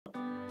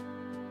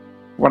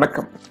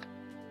வணக்கம்.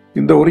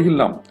 இந்த உரையில்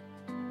நாம்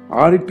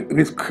ஆடிட்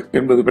ரிஸ்க்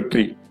என்பது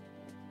பற்றி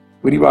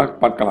விரிவாக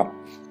பார்க்கலாம்.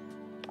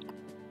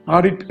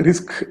 ஆடிட்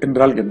ரிஸ்க்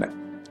என்றால் என்ன?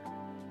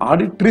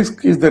 Audit risk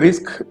is the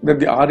risk that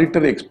the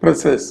auditor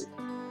expresses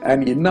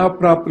an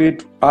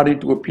inappropriate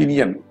audit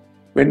opinion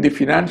when the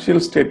financial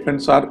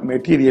statements are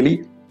materially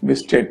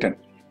misstated.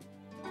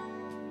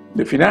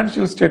 The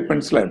financial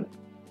statements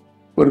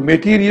ஒரு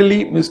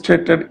materially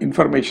misstated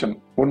information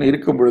ஒன்று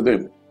இருக்கும் பொழுது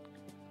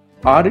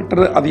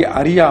ஆடிட்டர் அதை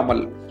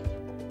அறியாமல்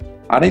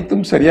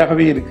அனைத்தும்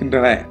சரியாகவே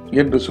இருக்கின்றன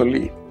என்று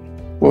சொல்லி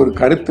ஒரு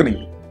கருத்தினை,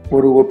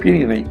 ஒரு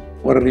ஒப்பீனியனை,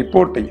 ஒரு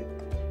ரிப்போர்ட்டை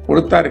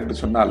கொடுத்தார் என்று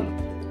சொன்னால்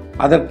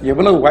அதற்கு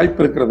எவ்வளவு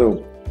வாய்ப்பு இருக்கிறதோ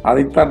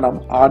அதைத்தான் நாம்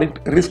ஆடிட்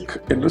ரிஸ்க்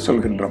என்று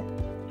சொல்கின்றோம்.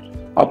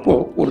 அப்போ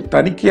ஒரு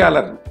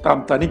தணிக்கையாளர்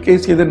தாம் தணிக்கை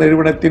செய்த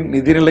நிறுவனத்தின்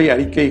நிதிநிலை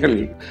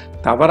அறிக்கைகளில்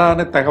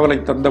தவறான தகவலை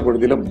தந்த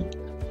பொழுதிலும்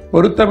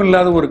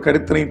பொருத்தமில்லாத ஒரு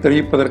கருத்தினை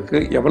தெரிவிப்பதற்கு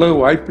எவ்வளவு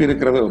வாய்ப்பு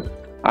இருக்கிறதோ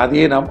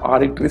அதையே நாம்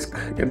ஆடிட்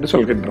ரிஸ்க் என்று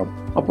சொல்கின்றோம்.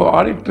 அப்போ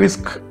ஆடிட்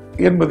ரிஸ்க்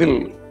என்பதில்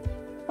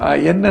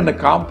என்னென்ன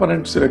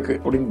காம்பனன்ட்ஸ் இருக்கு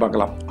அப்படின்னு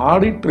பார்க்கலாம்.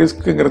 ஆடிட்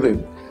ரிஸ்க்ங்கிறது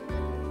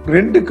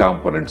ரெண்டு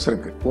காம்பனன்ட்ஸ்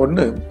இருக்கு.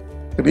 ஒன்று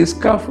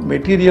risk of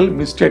material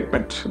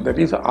misstatement, that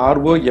is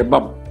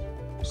ROMM,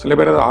 சில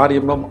பேர் அது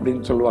RMM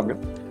அப்படின்னு சொல்லுவாங்க.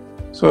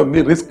 So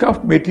risk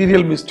of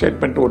material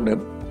misstatement ஒன்று,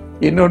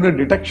 இன்னொன்று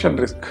டிடெக்ஷன்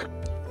ரிஸ்க்.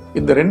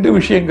 இந்த ரெண்டு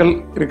விஷயங்கள்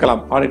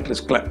இருக்கலாம் ஆடிட்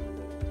ரிஸ்க்ல.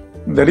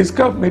 இந்த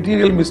risk of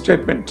material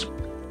misstatement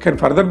can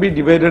further be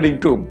divided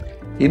into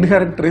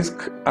inherent risk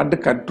and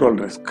control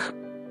risk.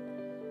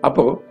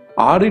 அப்போ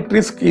audit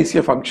risk is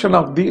a function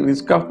of the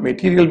risk of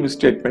material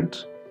misstatement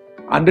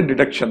and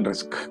detection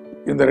risk.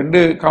 இந்த ரெண்டு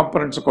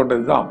components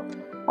கொண்டது தான்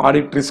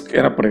ஆடிட் ரிஸ்க்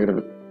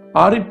எனப்படுகிறது.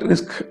 Audit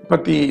risk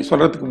பற்றி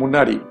சொல்றதுக்கு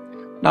முன்னாடி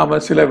நாம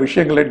சில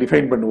விஷயங்களை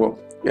டிஃபைன் பண்ணுவோம்.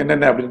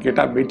 என்னென்ன அப்படின்னு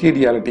கேட்டால்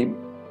materiality,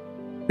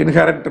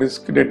 inherent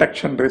risk,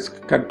 detection risk,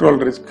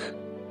 control risk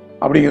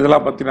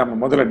அப்படிங்கிறதெல்லாம் பற்றி நம்ம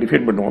முதல்ல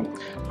டிஃபைன் பண்ணுவோம்.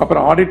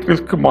 அப்புறம் ஆடிட்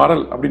ரிஸ்க்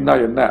மாடல் அப்படின்னா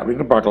என்ன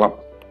அப்படின்னு பார்க்கலாம்.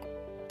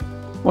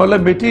 முதல்ல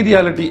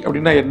மெட்டீரியாலிட்டி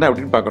அப்படின்னா என்ன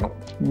அப்படின்னு பார்க்கணும்.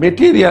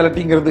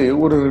 மெட்டீரியாலிட்டிங்கிறது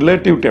ஒரு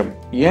ரிலேட்டிவ் டேர்ம்.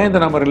 ஏன் இந்த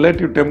நம்ம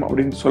ரிலேட்டிவ் டேர்ம்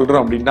அப்படின்னு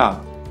சொல்றோம் அப்படின்னா,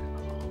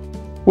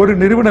 ஒரு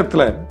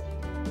நிறுவனத்தில்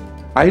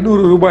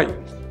 500 ரூபாய்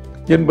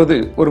என்பது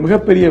ஒரு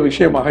மிகப்பெரிய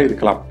விஷயமாக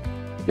இருக்கலாம்.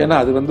 ஏன்னா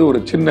அது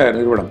ஒரு சின்ன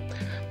நிறுவனம்.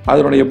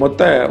 அதனுடைய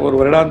மொத்த ஒரு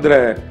வருடாந்திர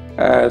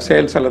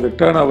சேல்ஸ் அல்லது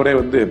டேர்ன் ஓவரே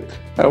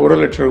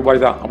 1 லட்சம்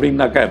ரூபாய் தான்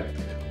அப்படின்னாக்க,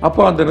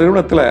 அப்போ அந்த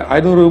நிறுவனத்தில்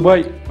 500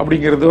 ரூபாய்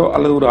அப்படிங்கிறதோ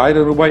அல்லது ஒரு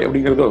 1000 ரூபாய்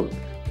அப்படிங்கிறதோ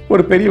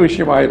ஒரு பெரிய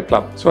விஷயமாக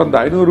இருக்கலாம். ஸோ அந்த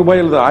 500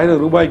 ரூபாய் அல்லது 1000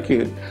 ரூபாய்க்கு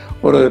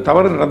ஒரு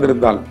தவறு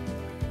நடந்திருந்தால்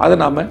அதை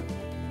நாம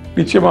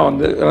நிச்சயமா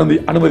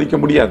அனுமதிக்க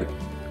முடியாது.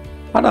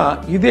 ஆனால்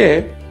இதே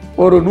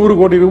ஒரு 100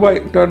 கோடி ரூபாய்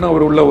டேர்ன்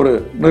ஓவர் உள்ள ஒரு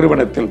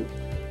நிறுவனத்தில்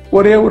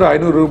ஒரே ஒரு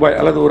 500 ரூபாய்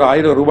அல்லது ஒரு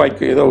 1000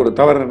 ரூபாய்க்கு ஏதோ ஒரு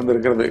தவறு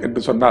நடந்திருக்கிறது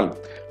என்று சொன்னால்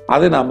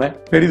அதை நாம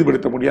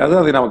பெரிதுபடுத்த முடியாது,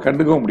 அதை நாம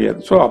கண்டுக்கவும் முடியாது.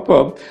 ஸோ அப்போ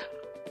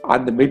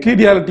அந்த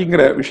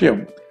மெட்டீரியாலிட்டிங்கிற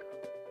விஷயம்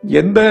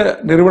எந்த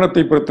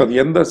நிறுவனத்தை பொறுத்தது,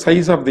 எந்த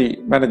size of the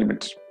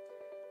management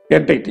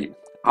entity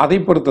அதை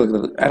பொறுத்தது.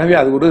 எனவே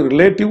அது ஒரு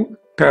ரிலேட்டிவ்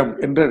டேர்ம்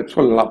என்று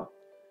சொல்லலாம்.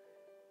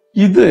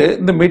 இது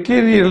இந்த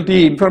மெட்டீரியாலிட்டி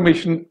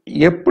இன்ஃபர்மேஷன்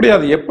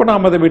எப்போ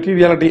நாம் அதை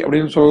மெட்டீரியாலிட்டி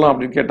அப்படின்னு சொல்லலாம்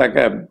அப்படின்னு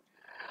கேட்டாக்க,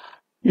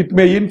 it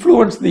may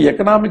influence the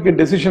economic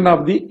decision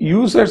of the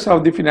users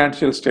of the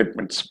financial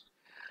statements.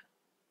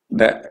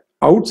 இந்த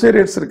அவுட்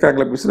சைடர்ஸ்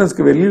இருக்காங்களே,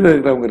 பிசினஸ்க்கு வெளியில்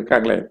இருக்கிறவங்க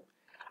இருக்காங்களே,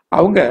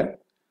 அவங்க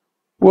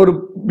ஒரு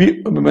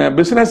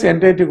பிசினஸ்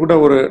என்டைட்டி கூட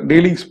ஒரு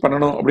டீலிங்ஸ்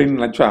பண்ணணும் அப்படின்னு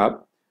நினைச்சா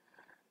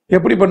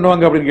எப்படி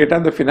பண்ணுவாங்க அப்படின்னு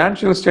கேட்டால், இந்த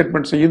ஃபினான்ஷியல்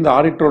ஸ்டேட்மெண்ட்ஸையும் இந்த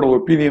ஆடிட்டரோட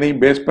ஒப்பீனியனையும்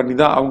பேஸ் பண்ணி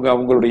தான்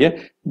அவங்களுடைய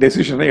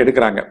டெசிஷனை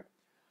எடுக்கிறாங்க.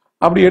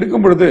 அப்படி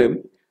எடுக்கும் பொழுது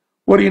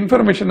ஒரு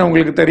இன்ஃபர்மேஷன்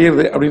அவங்களுக்கு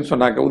தெரியுது அப்படின்னு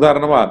சொன்னாங்க.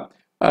 உதாரணமா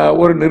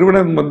ஒரு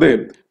நிறுவனம்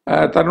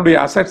தன்னுடைய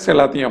அசெட்ஸ்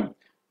எல்லாத்தையும்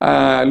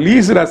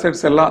லீஸ்டு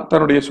அசெட்ஸ் எல்லாம்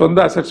தன்னுடைய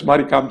சொந்த அசெட்ஸ்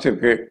மாதிரி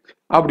காமிச்சிருக்கு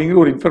அப்படிங்கிற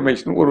ஒரு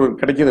இன்ஃபர்மேஷன் ஒரு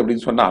கிடைக்கிது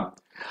அப்படின்னு சொன்னா,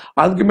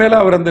 அதுக்கு மேல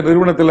அவர் அந்த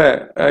நிறுவனத்துல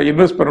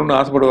இன்வெஸ்ட் பண்ணணும்னு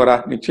ஆசைப்படுவாரா?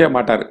 நிச்சயம்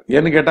மாட்டார்.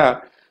 ஏன்னு கேட்டா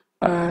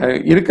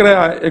இருக்கிற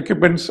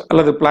எக்யூப்மெண்ட்ஸ்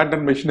அல்லது பிளான்ட்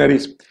அண்ட்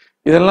மெஷினரிஸ்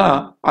இதெல்லாம்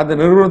அந்த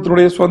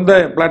நிறுவனத்தினுடைய சொந்த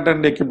பிளான்ட்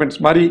அண்ட் எக்யூப்மெண்ட்ஸ்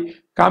மாதிரி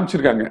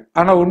காமிச்சிருக்காங்க.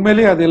 ஆனா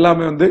உண்மையிலேயே அது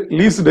எல்லாமே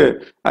லீஸ்டு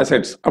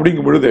அசெட்ஸ்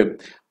அப்படிங்கும் பொழுது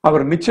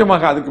அவர்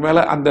நிச்சயமாக அதுக்கு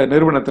மேல அந்த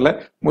நிறுவனத்துல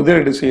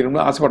முதலீடு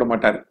செய்யணும்னு ஆசைப்பட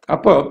மாட்டார்.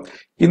 அப்போ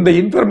இந்த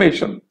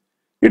information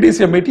it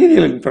is a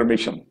material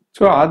information.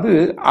 So அது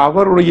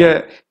அவருடைய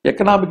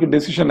எக்கனாமிக்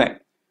டெசிஷனை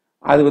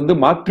அது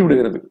மாற்றி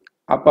விடுகிறது.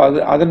 அப்போ அது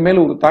அதன் மேல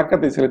ஒரு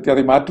தாக்கத்தை செலுத்தி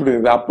அதை மாற்றி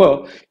விடுகிறது. அப்போ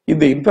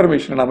இந்த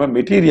இன்ஃபர்மேஷனை நம்ம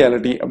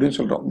மெட்டீரியாலிட்டி அப்படின்னு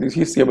சொல்றோம். This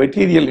is a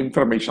material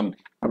information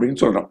அப்படின்னு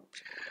சொல்றோம்.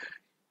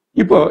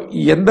 இப்போ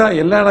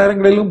எல்லா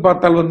நேரங்களிலும்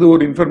பார்த்தால்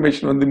ஒரு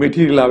இன்ஃபர்மேஷன்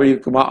மெட்டீரியலாகவே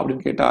இருக்குமா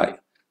அப்படின்னு கேட்டா,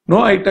 no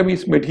item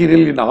is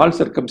material in all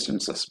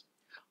circumstances.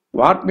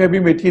 What may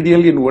be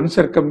material in one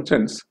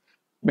circumstances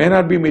may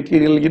not be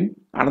material in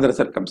another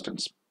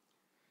circumstances.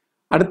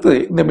 அடுத்து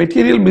இந்த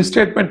மெட்டீரியல்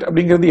மிஸ்டேட்மெண்ட்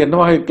அப்படிங்கிறது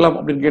என்னவாக இருக்கலாம்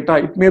அப்படின்னு கேட்டா,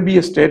 it may be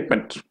a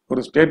statement,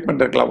 ஒரு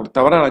ஸ்டேட்மெண்ட் இருக்கலாம், ஒரு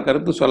தவறான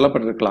கருத்து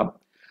சொல்லப்பட்டிருக்கலாம்,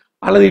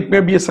 அல்லது it may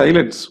be a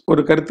silence,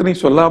 ஒரு கருத்தினை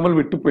சொல்லாமல்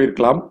விட்டு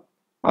போயிருக்கலாம்,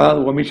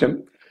 அதாவது ஒமிஷன்,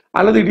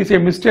 அல்லது இட் இஸ் ஏ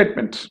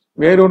மிஸ்டேட்மெண்ட்,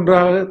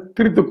 வேறொன்றாக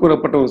திரித்து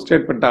கூறப்பட்ட ஒரு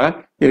ஸ்டேட்மெண்ட்டாக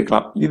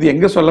இருக்கலாம். இது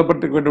எங்க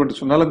சொல்லப்பட்டிருக்க வேண்டும் என்று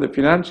சொன்னால், இந்த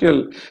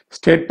பினான்சியல்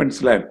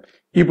ஸ்டேட்மெண்ட்ஸ்ல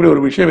இப்படி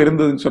ஒரு விஷயம்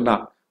இருந்ததுன்னு சொன்னா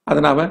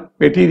அதை நாம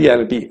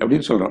மெட்டீரியாலிட்டி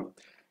அப்படின்னு சொல்றோம்.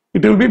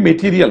 It will be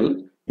material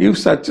if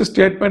such a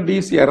statement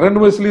is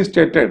erroneously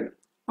stated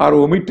or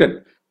omitted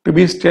to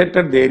be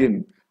stated therein,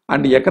 and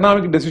the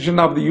economic decision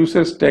of the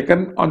users taken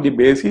on the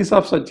basis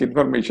of such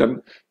information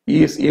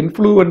is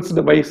influenced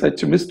by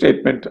such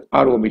misstatement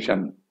or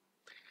omission.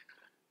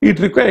 It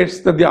requires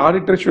that the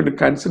auditor should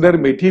consider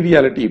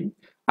materiality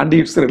and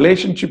its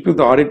relationship to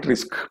the audit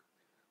risk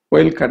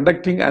while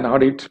conducting an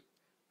audit,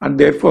 and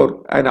therefore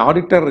an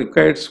auditor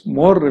requires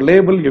more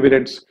reliable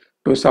evidence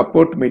to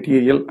support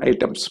material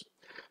items.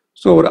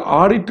 So ஒரு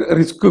audit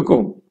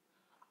ரிஸ்க்குக்கும்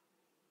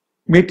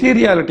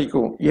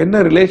மெட்டீரியாலிட்டிக்கும்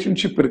என்ன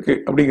relationship இருக்கு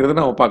அப்படிங்கிறத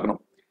நம்ம பார்க்கணும்.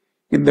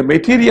 இந்த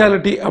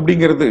materiality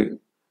அப்படிங்கிறது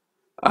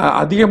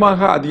அதிகமாக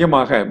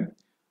அதிகமாக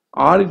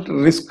ஆடிட்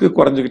ரிஸ்க்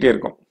குறைஞ்சிக்கிட்டே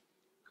இருக்கும்.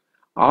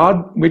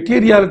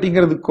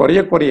 மெட்டீரியாலிட்டிங்கிறது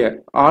குறைய குறைய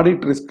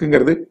ஆடிட்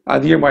ரிஸ்க்குங்கிறது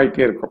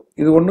அதிகமாயிட்டே இருக்கும்.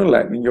 இது ஒன்றும்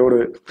இல்லை, நீங்க ஒரு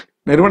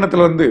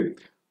நிறுவனத்தில் வந்து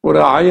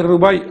ஒரு 1000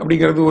 ரூபாய்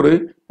அப்படிங்கிறது ஒரு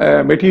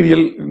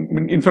மெட்டீரியல்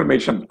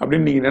இன்ஃபர்மேஷன்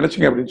அப்படின்னு நீங்க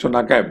நினைச்சீங்க அப்படின்னு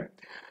சொன்னாக்க,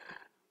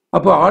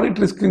 அப்போ ஆடிட்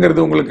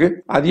ரிஸ்க்குங்கிறது உங்களுக்கு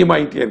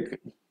அதிகமாகிட்டே இருக்கு.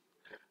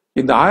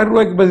 இந்த 1000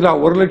 ரூபாய்க்கு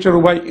பதிலாக 1 லட்சம்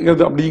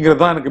ரூபாய்ங்கிறது அப்படிங்கிறது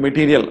தான் எனக்கு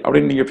மெட்டீரியல்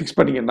அப்படின்னு நீங்க ஃபிக்ஸ்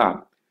பண்ணீங்கன்னா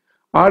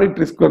ஆடிட்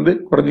ரிஸ்க் வந்து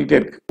குறைஞ்சிக்கிட்டே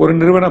இருக்கு. ஒரு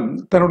நிறுவனம்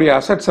தன்னுடைய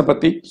அசட்ஸை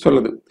பத்தி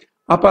சொல்லுது.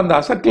 அப்ப அந்த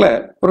அசட்ல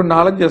ஒரு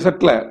 4-5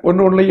 அசட்ல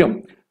ஒன்னுலையும்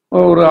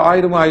ஒரு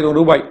 1000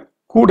 ரூபாய்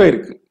கூட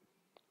இருக்கு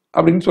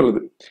அப்படின்னு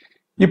சொல்லுது.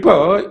 இப்போ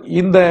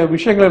இந்த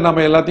விஷயங்களை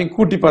நம்ம எல்லாத்தையும்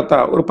கூட்டி பார்த்தா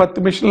ஒரு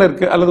 10 மிஷின்ல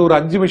இருக்கு அல்லது ஒரு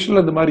 5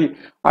 மிஷின்ல இந்த மாதிரி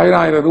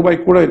 1000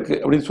 ரூபாய் கூட இருக்கு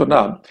அப்படின்னு சொன்னா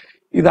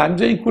இது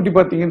 5ஐயும் கூட்டி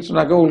பார்த்தீங்கன்னு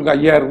சொன்னாக்க உங்களுக்கு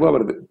 5000 ரூபாய்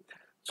வருது.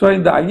 ஸோ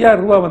இந்த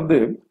 5000 ரூபாய் வந்து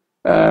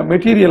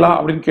மெட்டீரியலா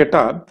அப்படின்னு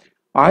கேட்டா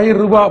 1000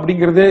 ரூபாய்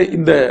அப்படிங்கிறதே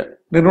இந்த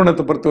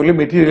நிறுவனத்தை பொறுத்தவரை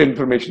மெட்டீரியல்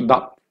இன்ஃபர்மேஷன்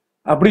தான்.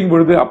 அப்படிங்கும்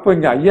பொழுது அப்போ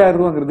இங்க 5000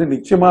 ரூபாங்கிறது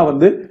நிச்சயமா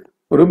வந்து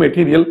ஒரு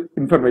மெட்டீரியல்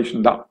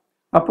இன்ஃபர்மேஷன் தான்.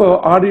 அப்போ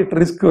ஆடிட்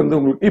ரிஸ்க் வந்து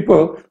உங்களுக்கு இப்போ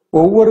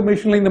ஒவ்வொரு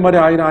மிஷின்லையும் இந்த மாதிரி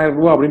 1000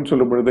 ரூபாய் அப்படின்னு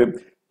சொல்லும் பொழுது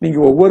நீங்க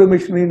ஒவ்வொரு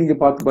மிஷினையும் நீங்க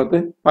பார்த்து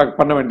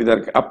பண்ண வேண்டியதா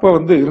இருக்கு. அப்போ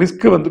வந்து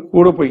ரிஸ்க் வந்து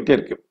கூட போயிட்டே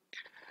இருக்கு.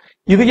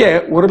 இதையே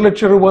 1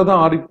 லட்சம் ரூபாய்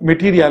தான் ஆடிட்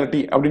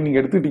மெட்டீரியாலிட்டி அப்படின்னு நீங்க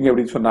எடுத்துக்கிட்டீங்க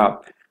அப்படின்னு சொன்னா,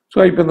 ஸோ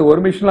இப்போ இந்த ஒரு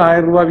மிஷின்ல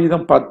 1000 ரூபாய்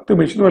வீதம் 10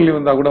 மிஷின் வழி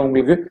வந்தா கூட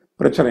உங்களுக்கு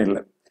பிரச்சனை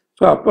இல்லை.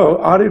 ஸோ அப்போ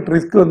ஆடிட்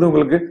ரிஸ்க் வந்து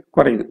உங்களுக்கு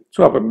குறையுது. ஸோ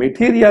அப்போ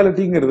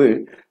மெட்டீரியாலிட்டிங்கிறது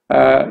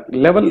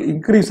லெவல்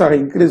இன்க்ரீஸ்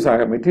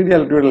ஆக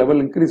மெட்டீரியாலிட்டியோட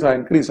லெவல்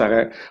இன்க்ரீஸ்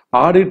ஆக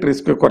ஆடிட்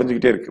ரிஸ்க்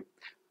குறைஞ்சிக்கிட்டே இருக்கு.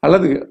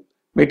 அல்லது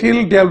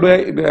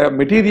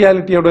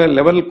மெட்டீரியாலிட்டியோட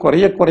லெவல்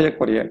குறைய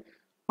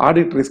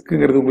ஆடிட்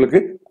ரிஸ்க்குங்கிறது உங்களுக்கு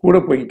கூட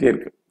போய்கிட்டே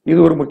இருக்கு. இது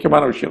ஒரு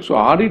முக்கியமான விஷயம். ஸோ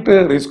ஆடிட்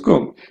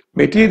ரிஸ்க்கும்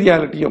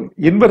மெட்டீரியாலிட்டியும்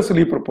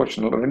இன்வெர்ஸ்லி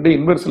ப்ரொபோர்ஷனல், ரெண்டு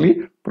இன்வெர்ஸ்லி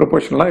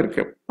ப்ரொபோர்ஷனலா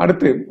இருக்கு.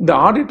 அடுத்து இந்த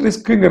ஆடிட்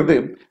ரிஸ்க்குங்கிறது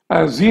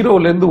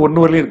 0ல இருந்து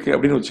 1 வரையும் இருக்கு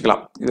அப்படின்னு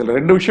வச்சுக்கலாம். இதுல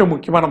 2 விஷயம்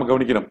முக்கியமா நம்ம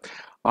கவனிக்கணும்.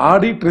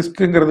 ஆடிட்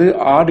ரிஸ்க்குங்கிறது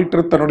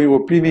ஆடிட்டர் தன்னுடைய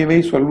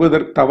ஒப்பீனியனை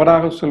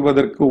தவறாக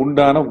சொல்வதற்கு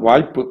உண்டான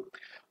வாய்ப்பு.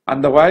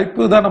 அந்த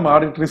வாய்ப்பு தான் நம்ம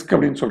ஆடிட் ரிஸ்க்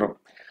அப்படின்னு சொல்றோம்.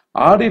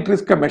 ஆடிட்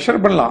ரிஸ்கை மெஷர்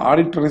பண்ணலாம்.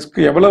 ஆடிட் ரிஸ்க்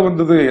எவ்வளவு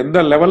வந்தது, எந்த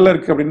லெவல்ல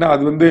இருக்கு அப்படின்னா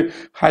அது வந்து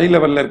ஹை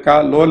லெவல்ல இருக்கா,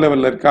 லோ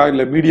லெவல்ல இருக்கா,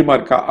 இல்ல மீடியமா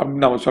இருக்கா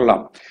அப்படின்னு நம்ம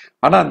சொல்லலாம்.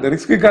 ஆனா அந்த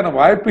ரிஸ்க்குக்கான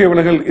வாய்ப்பு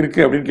எவ்வளவு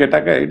இருக்கு அப்படின்னு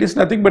கேட்டாக்க it is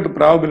nothing but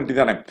probability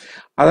தானே.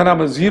 அதை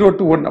நம்ம 0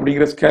 to 1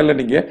 அப்படிங்கிற ஸ்கேல்ல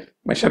நீங்க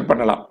மெஷர்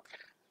பண்ணலாம்.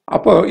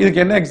 அப்போ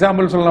இதுக்கு என்ன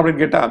எக்ஸாம்பிள் சொல்லலாம்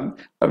அப்படின்னு கேட்டா,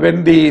 when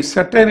the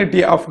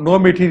certainty of no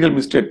material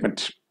misstatement,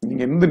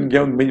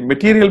 நீங்க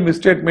மெட்டீரியல்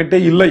மிஸ்டேட்மெண்ட்டே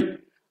இல்லை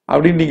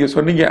அப்படின்னு நீங்க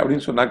சொன்னீங்க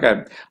அப்படின்னு சொன்னாக்க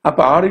அப்ப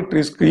audit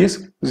risk is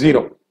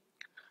 0.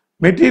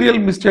 Material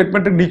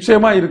misstatement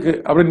நிச்சயமா இருக்கு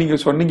அப்படின்னு நீங்க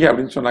சொன்னீங்க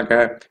அப்படின்னு சொன்னாக்க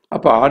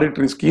அப்ப ஆடிட்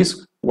ரிஸ்க் இஸ்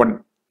 1.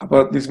 அப்போ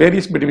this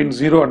various between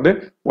 0 and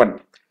 1.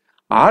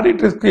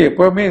 Audit risk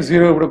எப்பவுமே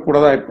 0 விட கூட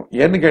தான் இருக்கும்.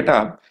 ஏன்னு கேட்டா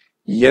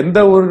எந்த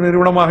ஒரு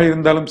நிறுவனமாக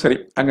இருந்தாலும் சரி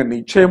அங்க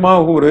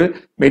நிச்சயமாக ஒரு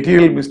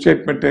மெட்டீரியல்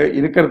மிஸ்டேட்மெண்ட்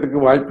இருக்கிறதுக்கு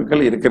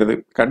வாய்ப்புகள் இருக்கிறது.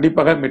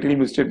 கண்டிப்பாக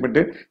மெட்டீரியல் மிஸ்டேட்மெண்ட்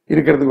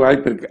இருக்கிறதுக்கு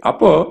வாய்ப்பு இருக்கு.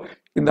 அப்போ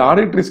இந்த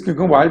ஆடிட்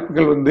ரிஸ்க்குக்கும்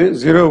வாய்ப்புகள் வந்து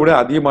 0 விட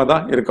அதிகமாக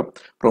தான் இருக்கும்.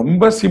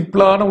 ரொம்ப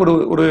சிம்பிளான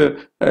ஒரு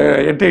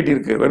என்டைட்டி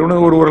இருக்கு,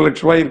 வெறும் ஒரு 1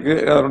 லட்சம் ரூபாய் இருக்கு,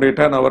 அதனுடைய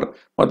டர்ன் ஓவர்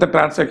மொத்த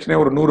டிரான்சாக்ஷனே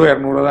ஒரு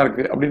 100-200 தான்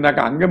இருக்கு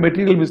அப்படின்னாக்க அங்க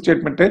மெட்டீரியல்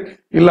மிஸ்டேட்மெண்ட்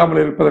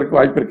இல்லாமல் இருப்பதற்கு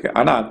வாய்ப்பு இருக்கு.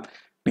 ஆனா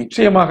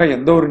நிச்சயமாக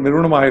எந்த ஒரு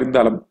நிறுவனமாக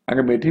இருந்தாலும்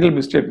அங்க மெட்டீரியல்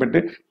மிஸ்டேட்மெண்ட்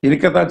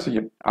இருக்கத்தான்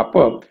செய்யும்.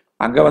 அப்போ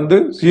அங்க வந்து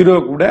 0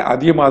 கூட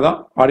அதிகமாக தான்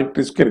ஆடிட்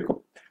ரிஸ்க் இருக்கும்.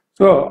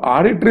 So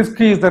audit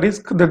risk is the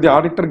risk that the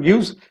auditor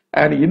gives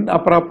an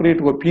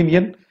inappropriate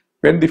opinion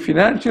when the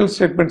financial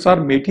statements are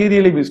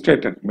materially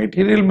misstated.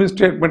 Material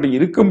misstatement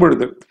இருக்கும்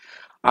பொழுது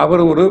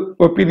அவர் ஒரு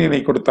ஒப்பீனியனை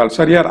கொடுத்தால்,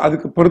 சரியா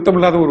அதுக்கு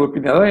பொருத்தமில்லாத ஒரு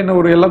ஒப்பீனியன், அதான் என்ன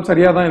ஒரு எல்லாம்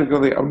சரியா தான்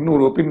இருக்கிறது அப்படின்னு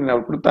ஒரு ஒப்பீனியன்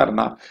அவர்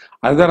கொடுத்தாருன்னா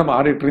அதுதான் நம்ம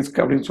ஆடிட் ரிஸ்க்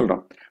அப்படின்னு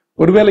சொல்றோம்.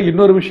 ஒருவேளை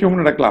இன்னொரு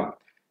விஷயமும் நடக்கலாம்.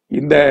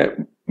 இந்த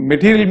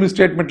மெட்டீரியல்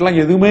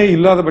மிஸ்டேட்மெண்ட்லாம் எதுவுமே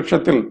இல்லாத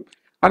பட்சத்தில்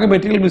அங்க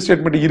மெட்டீரியல்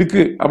மிஸ்டேட்மெண்ட்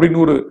இருக்கு அப்படின்னு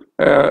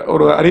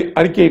ஒரு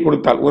அறிக்கையை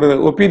கொடுத்தால், ஒரு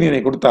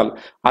ஒப்பீனியனை கொடுத்தால்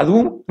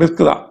அதுவும்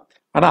ரிஸ்க் தான்.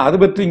 ஆனா அதை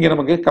பற்றி இங்க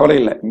நமக்கு கவலை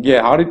இல்லை. இங்கே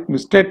ஆடிட்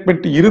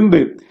மிஸ்டேட்மெண்ட்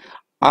இருந்து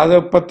அதை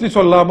பற்றி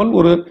சொல்லாமல்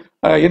ஒரு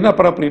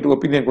இன்அப்ராப்ரியேட்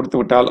ஒப்பீனியன் கொடுத்து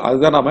விட்டால்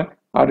அதுதான் நாம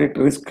ஆடிட்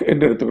ரிஸ்க்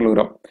என்று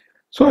எடுத்துக்கொள்கிறோம்.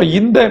 ஸோ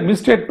இந்த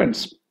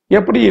மிஸ்டேட்மெண்ட்ஸ்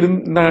எப்படி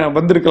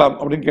வந்திருக்கலாம்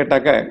அப்படின்னு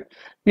கேட்டாக்க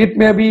it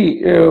may be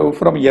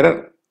from error.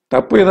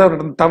 தப்பு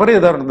ஏதாவது தவறு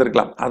ஏதாவது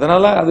நடந்திருக்கலாம்,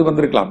 அதனால அது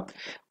வந்திருக்கலாம்.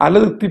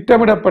 அல்லது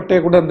திட்டமிடப்பட்டே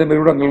கூட அந்த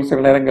நிறுவனங்கள்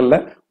சில நேரங்களில்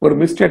ஒரு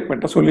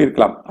மிஸ்டேட்மெண்ட்டை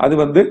சொல்லியிருக்கலாம். அது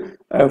வந்து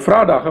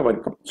ஃப்ராடாக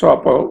இருக்கும். ஸோ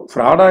அப்போ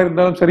ஃப்ராடாக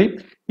இருந்தாலும் சரி,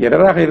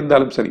 எரராக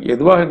இருந்தாலும் சரி,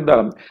 எதுவாக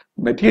இருந்தாலும்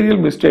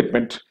மெட்டீரியல்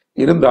மிஸ்டேட்மெண்ட்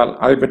இருந்தால்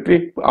அதை பற்றி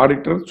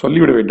ஆடிட்டர்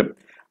சொல்லிவிட வேண்டும்.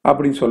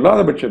 அப்படி சொல்லாத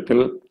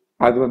பட்சத்தில்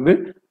அது வந்து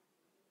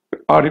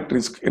ஆடிட்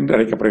ரிஸ்க் என்று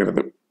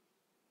அழைக்கப்படுகிறது.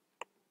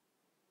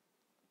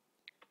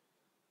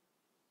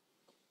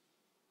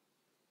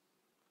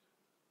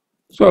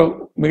 ஸோ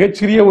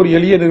மிகச்சிறிய ஒரு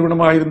எளிய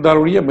நிறுவனமாக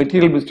இருந்தாலுடைய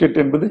மெட்டீரியல் மிஸ்டேக்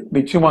என்பது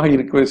நிச்சயமாக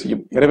இருக்கவே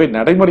செய்யும். எனவே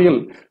நடைமுறையில்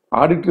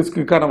ஆடிட்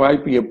ரிஸ்க்குக்கான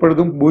வாய்ப்பு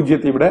எப்பொழுதும்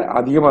பூஜ்ஜியத்தை விட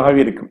அதிகமாகவே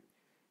இருக்கும்.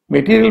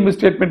 மெட்டீரியல்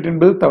மிஸ்டேட்மெண்ட்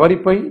என்பது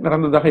தவறிப்பை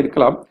நடந்ததாக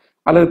இருக்கலாம்,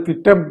 அல்லது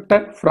திட்டமிட்ட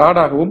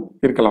ஃப்ராடாகவும்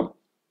இருக்கலாம்.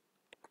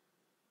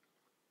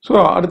 ஸோ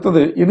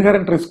அடுத்தது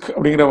இன்ஹெரண்ட் ரிஸ்க்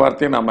அப்படிங்கிற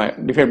வார்த்தையை நாம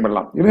டிஃபைன்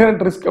பண்ணலாம்.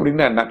 இன்ஹெரண்ட் ரிஸ்க்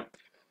அப்படின்னா என்ன?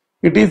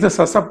 It is the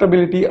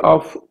susceptibility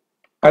of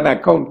an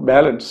account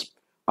balance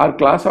or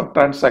class of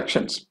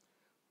transactions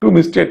to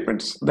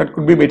misstatements that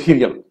could be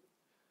material,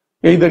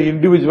 either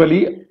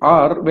individually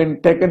or when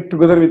taken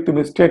together with the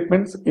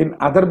misstatements in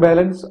other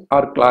balance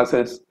or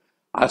classes,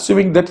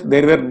 assuming that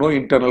there were no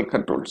internal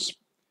controls.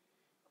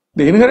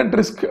 The inherent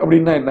risk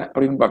அப்படின்னா என்ன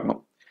அப்படின்னு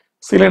பார்க்கணும்.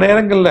 சில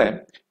நேரங்களில்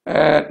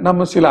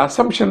நம்ம சில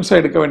அசம்ஷன்ஸை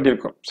எடுக்க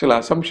வேண்டியிருக்கும். சில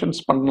அசம்ஷன்ஸ்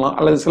பண்ணலாம்,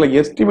 அல்லது சில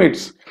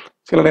எஸ்டிமேட்ஸ்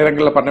சில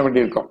நேரங்களில் பண்ண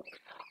வேண்டியிருக்கும்.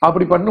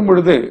 அப்படி பண்ணும்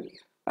பொழுது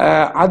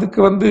அதுக்கு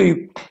வந்து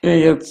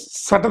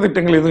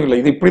சட்டத்திட்டங்கள் எதுவும் இல்லை.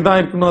 இது இப்படிதான்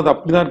இருக்கணும், அது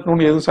அப்படிதான்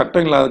இருக்கணும்னு எதுவும்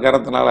சட்டம் இல்லாத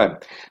காரணத்தினால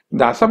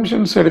இந்த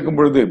அசம்ஷன்ஸ் எடுக்கும்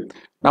பொழுது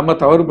நம்ம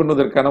தவறு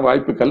பண்ணுவதற்கான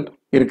வாய்ப்புகள்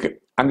இருக்கு.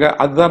 அங்க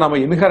அதுதான் நம்ம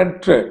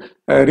இன்ஹெரண்ட்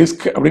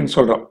ரிஸ்க் அப்படின்னு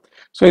சொல்றோம்.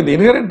 ஸோ இந்த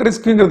இன்ஹெரண்ட்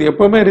ரிஸ்க்குங்கிறது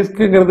எப்பவுமே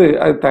ரிஸ்க்குங்கிறது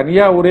அது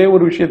தனியா ஒரே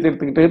ஒரு விஷயத்தை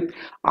எடுத்துக்கிட்டு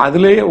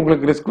அதுலேயே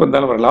உங்களுக்கு ரிஸ்க்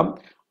வந்தாலும் வரலாம்,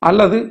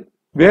 அல்லது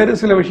வேறு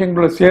சில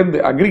விஷயங்களோட சேர்ந்து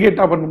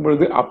அக்ரிகேட்டா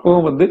பண்ணும்பொழுது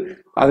அப்பவும் வந்து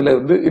அதுல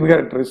வந்து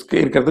இன்ஹெரண்ட் ரிஸ்க்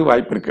இருக்கிறது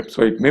வாய்ப்பு இருக்கு. So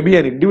it may be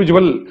an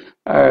individual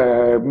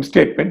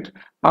misstatement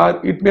or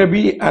it may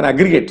be an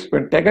aggregate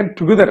when taken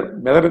together.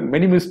 Whether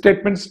many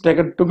misstatements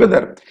taken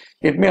together,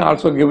 it may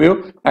also give you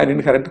an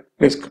inherent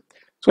risk.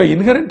 So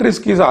inherent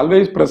risk is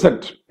always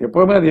present.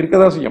 எப்பவுமே அது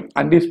இருக்கதா செய்யும்,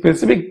 and is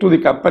specific to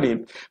the company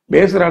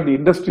based on the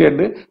industry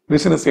and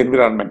business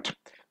environment.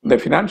 இந்த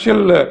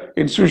financial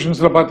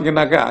இன்ஸ்டிடியூஷன்ஸ்ல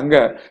பாத்தீங்கன்னாக்கா அங்க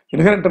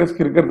inherent risk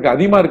இருக்கிறதுக்கு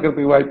அதிகமா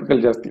இருக்கிறதுக்கு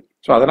வாய்ப்புகள் ஜாஸ்தி.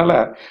 ஸோ அதனால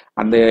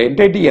அந்த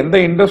என்டைட்டி எந்த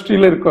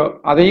இண்டஸ்ட்ரியில இருக்கோ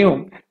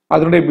அதையும்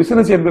அதனுடைய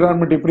பிசினஸ்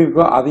என்விரான்மெண்ட் எப்படி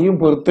இருக்கோ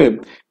அதையும் பொறுத்து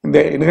இந்த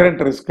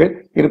இன்ஹெரண்ட் ரிஸ்க்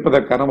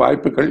இருப்பதற்கான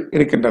வாய்ப்புகள்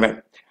இருக்கின்றன.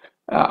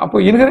 அப்போ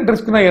இன்ஹெரண்ட்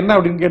ரிஸ்க்னா என்ன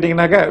அப்படின்னு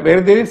கேட்டீங்கன்னாக்கா வேர்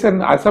there is an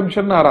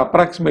assumption or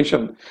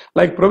approximation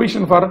like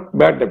provision for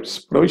bad debts.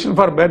 provision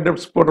for bad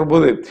debts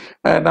போடும்போது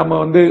நம்ம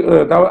வந்து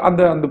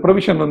அந்த அந்த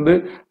ப்ரொவிஷன் வந்து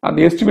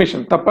அந்த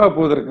எஸ்டிமேஷன் தப்பா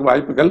போவதற்கு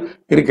வாய்ப்புகள்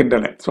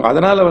இருக்கின்றன. ஸோ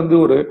அதனால வந்து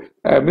ஒரு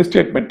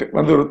மிஸ்டேட்மெண்ட்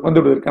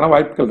வந்துவிடுவதற்கான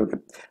வாய்ப்புகள் இருக்கு.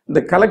 இந்த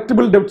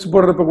கலெக்டிபிள் டெப்ட்ஸ்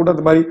போடுறப்ப கூட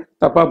அந்த மாதிரி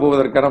தப்பா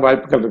போவதற்கான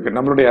வாய்ப்புகள் இருக்கு.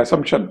 நம்மளுடைய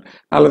அசம்ஷன்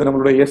அல்லது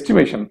நம்மளுடைய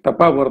எஸ்டிமேஷன்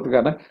தப்பா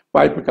போறதுக்கான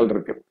வாய்ப்புகள்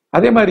இருக்கு.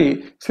 அதே மாதிரி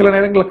சில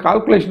நேரங்களில்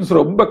கால்குலேஷன்ஸ்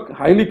ரொம்ப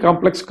ஹைலி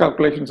காம்ப்ளெக்ஸ்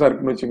கால்குலேஷன்ஸா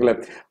இருக்குன்னு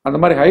வச்சுங்களேன். அந்த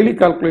மாதிரி ஹைலி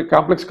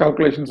காம்ப்ளெக்ஸ்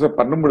கால்குலேஷன்ஸை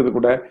பண்ணும் பொழுது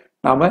கூட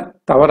நாம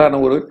தவறான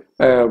ஒரு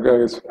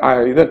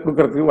இதை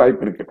கொடுக்கறதுக்கு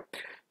வாய்ப்பு இருக்கு.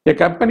 A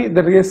company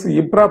that has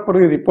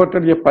improperly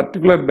reported a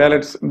particular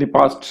balance in the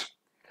past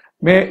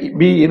may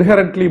be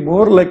inherently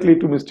more likely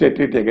to misstate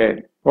it again.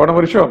 போன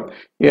வருஷம்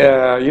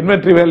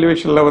இன்வென்ட்ரி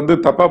வேல்யூவேஷன்ல வந்து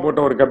தப்பா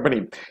போட்ட ஒரு கம்பெனி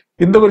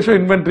இந்த வருஷம்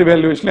இன்வென்ட்ரி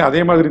வேல்யூவேஷன்ல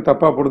அதே மாதிரி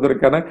தப்பா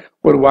போடுவதற்கான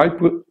ஒரு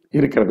வாய்ப்பு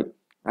இருக்கிறது.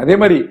 அதே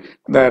மாதிரி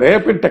இந்த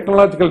rapid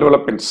technological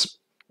developments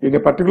in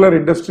a particular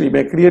industry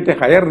may create a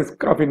higher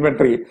risk of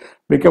inventory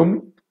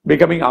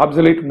becoming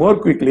obsolete more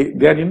quickly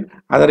than in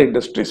other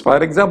industries. For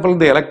example,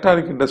 இந்த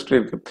எலக்ட்ரானிக் இண்டஸ்ட்ரி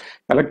இருக்கு.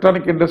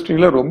 எலக்ட்ரானிக்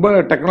இண்டஸ்ட்ரியில ரொம்ப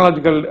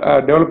டெக்னாலஜிக்கல்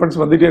டெவலப்மெண்ட்ஸ்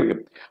வந்துட்டே இருக்கு.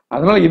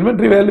 அதனால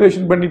இன்வென்ட்ரி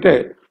வேல்யூவேஷன் பண்ணிட்டு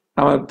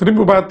நம்ம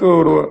திரும்பி பார்த்து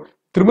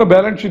திரும்ப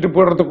பேலன்ஸ் ஷீட்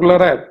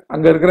போடுறதுக்குள்ளார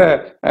அங்க இருக்கிற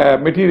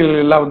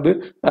மெட்டீரியல் எல்லாம் வந்து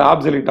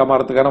ஆப்சலீட்டா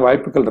மாறதுக்கான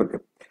வாய்ப்புகள் இருக்கு.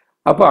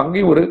 அப்போ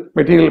அங்கேயும் ஒரு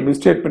மெட்டீரியல்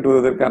மிஸ்டேட்மெண்ட்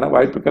வருவதற்கான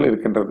வாய்ப்புகள்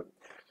இருக்கின்றது.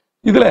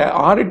 இதுல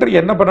ஆடிட்டர்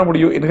என்ன பண்ண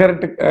முடியும்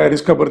இன்ஹெரண்ட்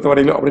ரிஸ்கை பொறுத்த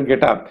வரையிலும் அப்படின்னு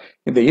கேட்டா,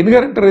 இந்த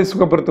இன்ஹெரண்ட்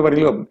ரிஸ்கை பொறுத்த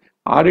வரையிலும்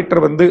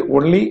ஆடிட்டர் வந்து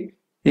only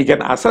he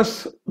can assess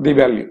the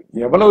value.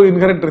 எவ்வளவு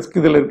இன்ஹெரண்ட் ரிஸ்க்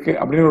இதுல இருக்கு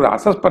அப்படின்னு ஒரு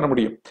அசஸ் பண்ண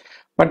முடியும்.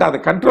 பட் அதை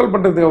கண்ட்ரோல்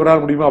பண்றதுக்கு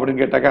அவரால் முடியுமா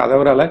அப்படின்னு கேட்டாக்கா அதை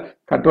அவரால்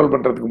கண்ட்ரோல்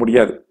பண்றதுக்கு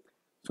முடியாது.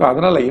 ஸோ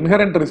அதனால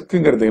இன்ஹெரண்ட்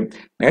ரிஸ்க்குங்கிறது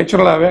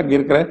நேச்சுரலாகவே அங்கே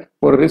இருக்கிற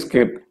ஒரு ரிஸ்க்.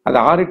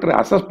 அதை ஆடிட்டர்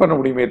அசஸ் பண்ண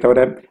முடியுமே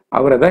தவிர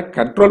அவர் அதை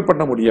கண்ட்ரோல்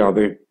பண்ண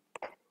முடியாது.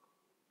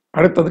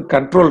 அடுத்தது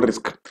கண்ட்ரோல்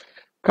ரிஸ்க்.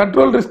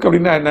 கண்ட்ரோல் ரிஸ்க்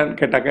அப்படின்னா என்னன்னு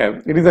கேட்டாக்க,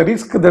 it is a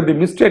risk that the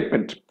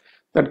misstatement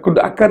that could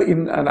occur in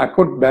an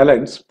account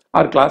balance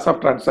or class of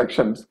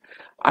transactions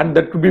and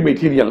that could be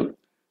material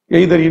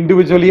either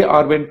individually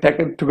or when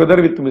taken together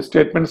with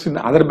misstatements in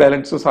other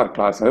balances or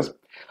classes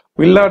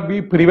will not be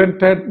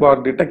prevented or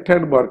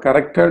detected or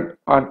corrected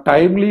on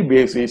timely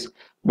basis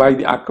by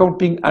the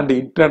accounting and the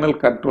internal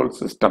control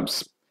systems.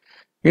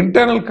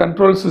 Internal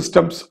control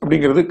systems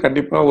அப்படிங்கிறது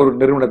கண்டிப்பா ஒரு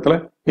நிறுவனத்துல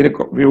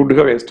இருக்கும். We would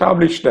have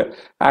established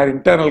an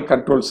internal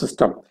control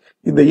system.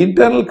 இந்த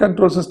internal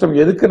control system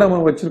எதுக்கு நம்ம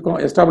வச்சிருக்கோம்,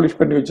 establish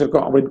பண்ணி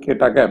வச்சிருக்கோம் அப்படின்னு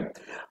கேட்டாக்க,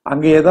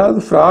 அங்க ஏதாவது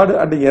ஃப்ராட்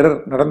அண்ட் எரர்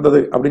நடந்தது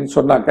அப்படின்னு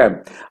சொன்னாக்க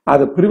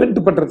அதை ப்ரிவென்ட்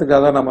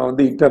பண்றதுக்காக தான் நம்ம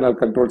வந்து இன்டர்னல்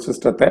கண்ட்ரோல்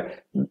சிஸ்டத்தை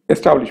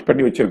எஸ்டாப்ளிஷ்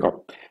பண்ணி வச்சிருக்கோம்.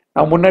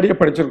 நான் முன்னாடியே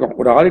படிச்சிருக்கோம்,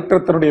 ஒரு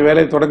ஆடிட்டர் தன்னுடைய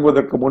வேலையை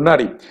தொடங்குவதற்கு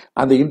முன்னாடி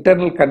அந்த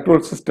இன்டர்னல்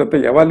கண்ட்ரோல்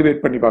சிஸ்டத்தை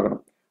எவாலுவேட் பண்ணி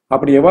பார்க்கணும்.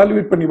 அப்படி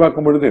எவாலுவேட் பண்ணி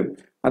பார்க்கும் பொழுது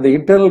அந்த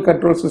இன்டர்னல்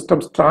கண்ட்ரோல்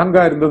சிஸ்டம்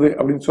ஸ்ட்ராங்கா இருந்தது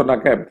அப்படின்னு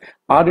சொன்னாக்க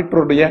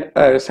ஆடிட்டருடைய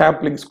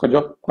சாம்பிளிங்ஸ்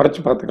கொஞ்சம்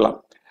குறைச்சு பார்த்துக்கலாம்.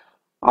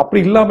 அப்படி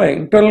இல்லாம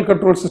இன்டர்னல்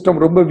கண்ட்ரோல்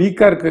சிஸ்டம் ரொம்ப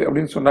வீக்கா இருக்கு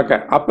அப்படின்னு சொன்னாக்க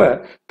அப்ப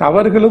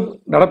தவறுகளும்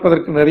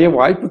நடப்பதற்கு நிறைய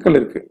வாய்ப்புகள்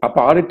இருக்கு. அப்ப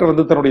ஆடிட்டர்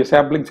வந்து தன்னுடைய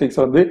சாம்பிளிங்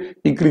சைஸ் வந்து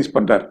இன்க்ரீஸ்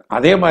பண்றாரு.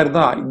 அதே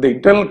மாதிரிதான் இந்த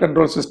இன்டர்னல்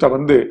கண்ட்ரோல் சிஸ்டம்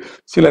வந்து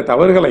சில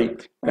தவறுகளை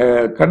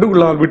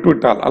கண்டுகொள்ளாமல்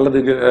விட்டுவிட்டால்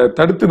அல்லது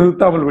தடுத்து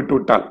நிறுத்தாமல்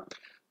விட்டுவிட்டால்,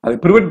 அதை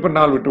பிரிவென்ட்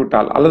பண்ணால்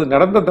விட்டுவிட்டால், அல்லது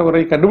நடந்த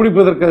தவறை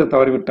கண்டுபிடிப்பதற்கு அது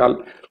தவறிவிட்டால்,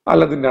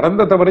 அல்லது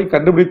நடந்த தவறை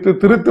கண்டுபிடித்து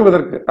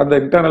திருத்துவதற்கு அந்த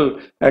இன்டர்னல்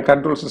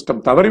கண்ட்ரோல்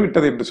சிஸ்டம்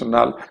தவறிவிட்டது என்று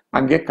சொன்னால்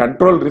அங்கே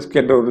கண்ட்ரோல் ரிஸ்க்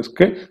என்ற ஒரு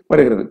ரிஸ்க்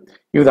வருகிறது.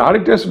 If the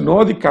auditors know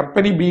the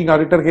company being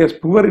auditor has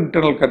poor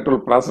internal control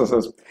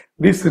processes,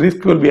 this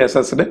risk will be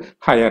assessed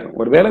higher.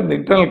 ஒருவேளை இந்த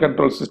இன்டர்னல்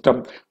கண்ட்ரோல் சிஸ்டம்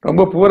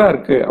ரொம்ப புவரா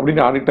இருக்கு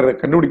அப்படின்னு ஆடிட்டர்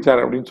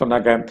கண்டுபிடிச்சார் அப்படின்னு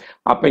சொன்னாக்க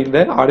அப்ப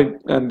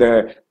இந்த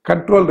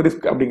கண்ட்ரோல்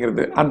ரிஸ்க்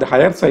அப்படிங்கிறது அந்த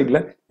ஹையர் சைட்ல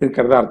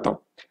இருக்கிறதா அர்த்தம்.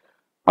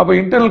 அப்போ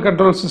இன்டர்னல்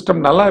கண்ட்ரோல்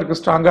சிஸ்டம் நல்லா இருக்கு,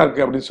 ஸ்ட்ராங்கா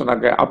இருக்கு அப்படின்னு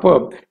சொன்னாக்க அப்போ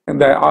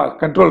இந்த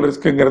கண்ட்ரோல்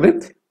ரிஸ்க்குங்கிறது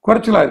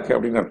குறைச்சலா இருக்கு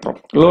அப்படின்னு அர்த்தம்,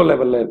 லோ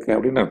லெவல்ல இருக்கு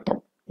அப்படின்னு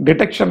அர்த்தம்.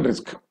 டிடெக்ஷன்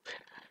ரிஸ்க்,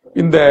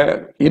 இந்த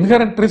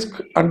inherent risk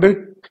and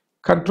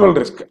control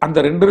risk அந்த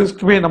ரெண்டு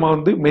ரிஸ்க்குமே நம்ம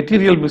வந்து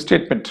மெட்டீரியல்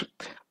மிஸ்டேட்மெண்ட்,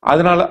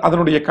 அதனால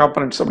அதனுடைய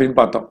காம்பனன்ட்ஸ் அப்படின்னு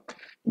பார்த்தோம்.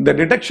 இந்த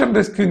டிடெக்ஷன்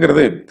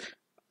ரிஸ்க்குங்கிறது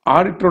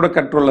ஆடிட்டரோட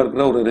கண்ட்ரோல்ல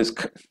இருக்கிற ஒரு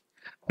ரிஸ்க்.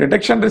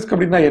 டிடெக்ஷன் ரிஸ்க்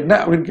அப்படின்னா என்ன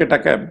அப்படின்னு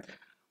கேட்டாக்க,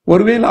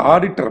 ஒருவேளை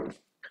ஆடிட்டர்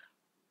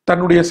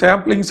தன்னுடைய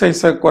சாம்பிளிங்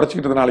சைஸை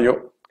குறைச்சிக்கிட்டதுனாலயோ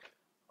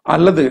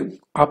அல்லது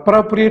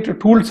அப்ராப்ரியேட்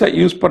டூல்ஸை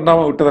யூஸ்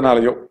பண்ணாம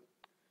விட்டதுனாலயோ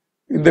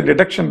இந்த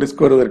டிடெக்ஷன்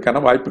ரிஸ்க்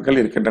வருவதற்கான வாய்ப்புகள்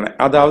இருக்கின்றன.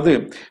 அதாவது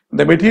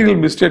இந்த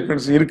மெட்டீரியல்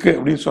மிஸ்டேட்மெண்ட்ஸ் இருக்கு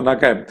அப்படின்னு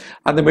சொன்னாக்க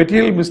அந்த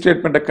மெட்டீரியல்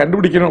மிஸ்டேட்மெண்ட்டை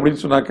கண்டுபிடிக்கணும்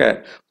அப்படின்னு சொன்னாக்க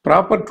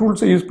ப்ராப்பர்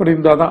டூல்ஸை யூஸ்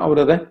பண்ணியிருந்தா தான்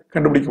அவர் அதை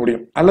கண்டுபிடிக்க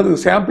முடியும்,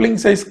 அல்லது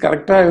சாம்பிளிங் சைஸ்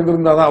கரெக்டா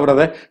இருந்திருந்தா தான் அவர்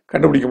அதை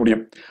கண்டுபிடிக்க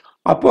முடியும்.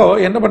 அப்போ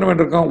என்ன பண்ண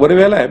வேண்டியிருக்கோம்,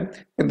 ஒருவேளை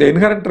இந்த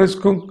இன்ஹரண்ட்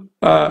ரிஸ்க்கும்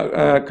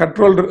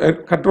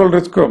கண்ட்ரோல்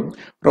ரிஸ்க்கும்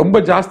ரொம்ப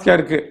ஜாஸ்தியா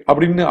இருக்கு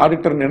அப்படின்னு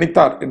ஆடிட்டர்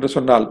நினைத்தார் என்று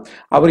சொன்னால்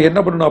அவர் என்ன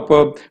பண்ணணும், அப்போ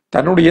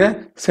தன்னுடைய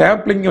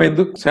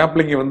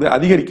சாம்பிளிங்கை வந்து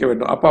அதிகரிக்க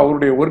வேண்டும். அப்போ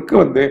அவருடைய ஒர்க்கு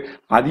வந்து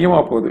அதிகமா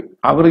போகுது.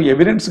 அவர்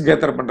எவிடன்ஸ்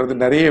கேதர் பண்றது,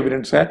 நிறைய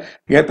எவிடன்ஸை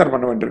கேதர்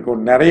பண்ண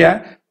வேண்டியிருக்கும், நிறைய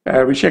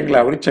விஷயங்களை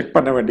அவர் செக்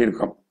பண்ண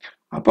வேண்டியிருக்கும்.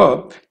 அப்போ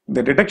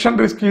இந்த detection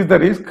risk is the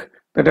risk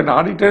that an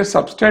auditor's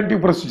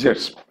substantive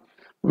procedures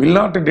will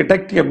not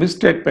detect a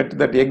misstatement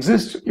that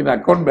exists in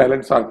account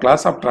balance or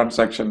class of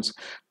transactions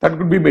that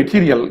could be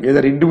material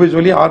either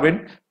individually or when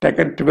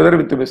taken together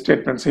with the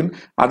misstatements in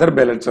other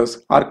balances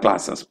or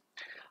classes.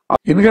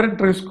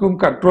 Inherent ரிஸ்க்கும்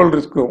control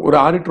ரிஸ்க்கும் ஒரு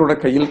ஆடிட்டரோட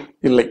கையில்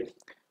இல்லை.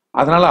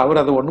 அதனால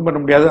அவர் அதை ஒன்றும் பண்ண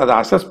முடியாது. அதை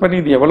assess பண்ணி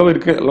இது எவ்வளவு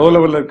இருக்கு, லோ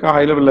லெவல்ல இருக்கா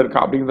ஹை லெவல்ல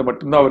இருக்கா அப்படிங்கிறத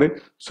மட்டும்தான் அவர்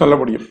சொல்ல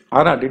முடியும்.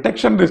 ஆனா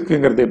டிடெக்ஷன்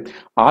ரிஸ்க்குங்கிறது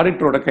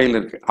ஆடிட்டரோட கையில்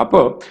இருக்கு.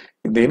 அப்போ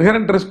இந்த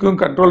இன்ஹரண்ட் ரிஸ்க்கும்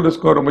கண்ட்ரோல்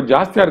ரிஸ்க்கும் ரொம்ப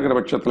ஜாஸ்தியா இருக்கிற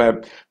பட்சத்துல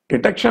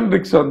டிடெக்ஷன்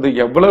ரிஸ்க் வந்து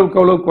எவ்வளவுக்கு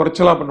எவ்வளவு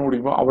குறைச்சலா பண்ண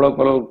முடியுமோ அவ்வளவுக்கு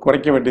எவ்வளவு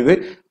குறைக்க வேண்டியது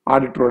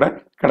ஆடிட்டரோட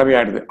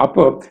கடமையாயிடுது.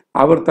 அப்போ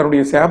அவர்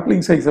தன்னுடைய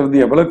சாம்பிளிங் சைஸை வந்து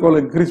எவ்வளவுக்கு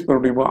எவ்வளவு இன்க்ரீஸ் பண்ண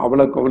முடியுமோ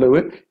அவ்வளவுக்கு எவ்வளவு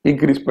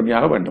இன்க்ரீஸ்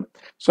பண்ணியாக வேண்டும்.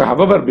 So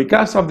however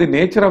because of the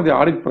nature of the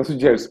audit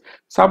procedures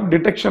some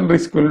detection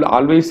risk will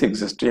always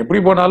exist.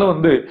 எப்படி போனாலும்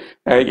வந்து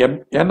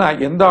ஏன்னா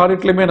எந்த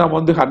ஆடிட்லயுமே நம்ம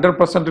வந்து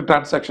 100%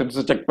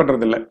 டிரான்சாக்ஷன்ஸ் செக்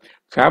பண்றது இல்லை,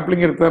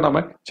 சாம்பிளிங் இருக்கிறத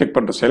நம்ம செக்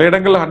பண்றோம். சில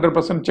இடங்கள்ல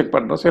 100% செக்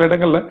பண்றோம், சில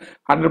இடங்கள்ல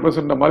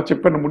 100% நம்ம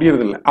செக் பண்ண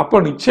முடியறது இல்லை. அப்போ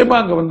நிச்சயமா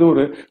அங்க வந்து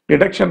ஒரு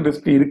டிடெக்ஷன்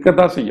ரிஸ்க்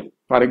இருக்கதான் செய்யும்.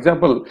 For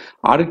example,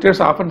 auditors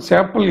often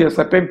sample a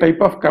certain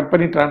type of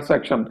company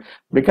transaction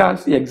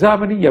because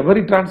examining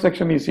every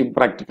transaction is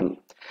impractical.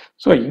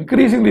 So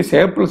increasing the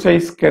sample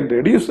size can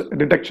reduce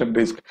detection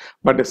risk,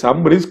 but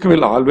some risk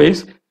will always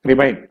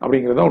remain.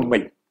 அப்படிங்கிறது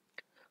உண்மை.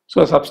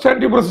 So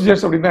substantive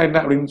procedures அப்படின்னா என்ன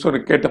அப்படின்னு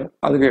சொல்லி கேட்டோம்.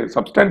 அதுக்கு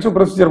substantive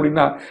procedure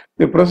அப்படின்னா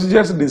the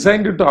procedures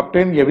designed to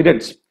obtain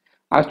evidence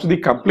as to the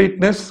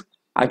completeness,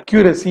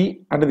 accuracy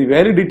and the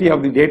validity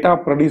of the data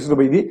produced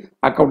by the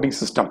accounting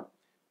system.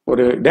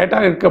 ஒரு டேட்டா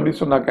இருக்கு அப்படின்னு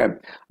சொன்னாக்க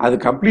அது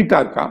கம்ப்ளீட்டா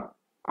இருக்கா,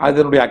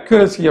 அதனுடைய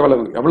அக்யூரசி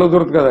எவ்வளவு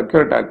தூரத்துக்கு அது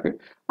அக்யூரேட்டா இருக்கு,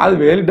 அது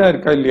வேலிடா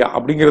இருக்கா இல்லையா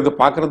அப்படிங்கறத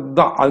பாக்குறது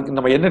தான். அதுக்கு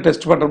நம்ம என்ன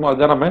டெஸ்ட் பண்றோமோ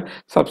அதுதான் நம்ம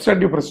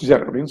சப்ஸ்டாண்டிவ்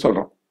ப்ரொசீஜர் அப்படின்னு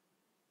சொல்றோம்.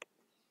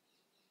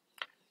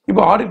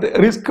 இப்போ ஆடிட்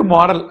ரிஸ்க்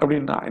மாடல்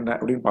அப்படின்னா என்ன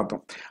அப்படின்னு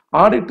பார்த்தோம்.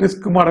 ஆடிட்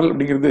ரிஸ்க் மாடல்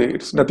அப்படிங்கிறது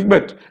it's nothing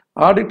but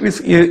audit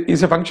risk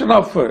is a function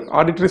of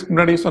audit risk.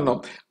 முன்னாடியே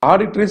சொன்னோம்,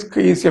 audit risk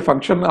is a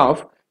function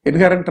of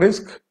inherent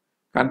risk,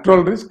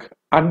 control risk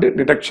and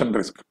detection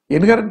risk.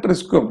 Inherent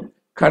ரிஸ்க்கும்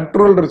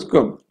control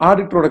ரிஸ்க்கும்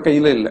ஆடிட்டரோட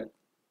கையில இல்லை.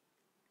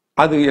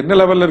 அது என்ன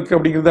லெவல்ல இருக்கு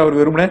அப்படிங்கிறது அவர்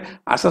வெறுமனே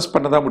அசஸ்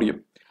பண்ணதான் முடியும்.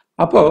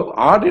 அப்போ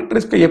ஆடிட்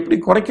ரிஸ்கை எப்படி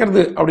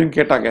குறைக்கிறது அப்படின்னு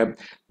கேட்டாங்க,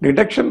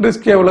 டிடெக்ஷன்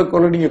ரிஸ்க்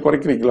எவ்வளவு நீங்க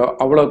குறைக்கிறீங்களோ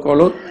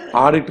அவ்வளவு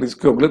ஆடிட்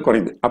ரிஸ்க் உங்களுக்கு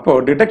குறையுது. அப்போ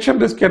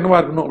டிடெக்ஷன் ரிஸ்க் என்னவா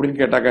இருக்கணும்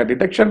அப்படின்னு கேட்டாங்க,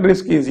 detection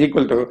risk is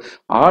equal to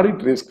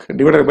audit risk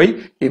divided by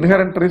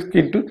inherent risk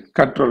into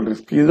control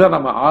risk. இதுதான்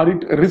நம்ம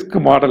ஆடிட் ரிஸ்க்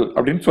மாடல்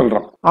அப்படின்னு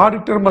சொல்றோம்.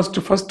 Auditor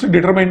must first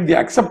determine the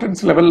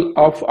acceptance level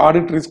of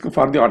audit risk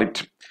for the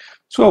audit.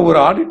 So ஒரு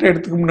audit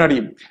எடுத்துக்கு முன்னாடி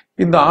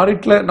இந்த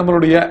ஆடிட்ல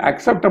நம்மளுடைய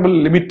acceptable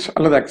limit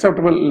அல்லது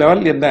அக்செப்டபிள்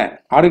லெவல் என்ன,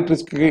 ஆடிட்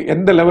ரிஸ்க்கு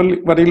எந்த லெவல்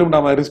வரையிலும்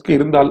நம்ம ரிஸ்க்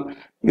இருந்தால்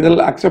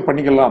இதெல்லாம் அக்செப்ட்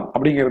பண்ணிக்கலாம்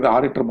அப்படிங்கிறது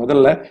ஆடிட்டர்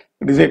முதல்ல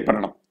டிசைட்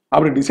பண்ணணும்.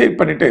 அப்படி டிசைட்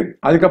பண்ணிட்டு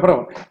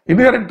அதுக்கப்புறம்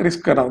இன்ஹரண்ட்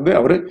ரிஸ்கை வந்து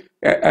அவர்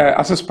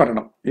அசஸ்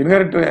பண்ணணும்.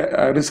 Inherent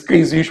risk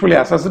is usually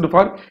assessed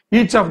for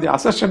each of the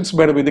அசஷன்ஸ்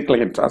made by the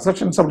client.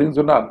 அசஷன்ஸ் அப்படின்னு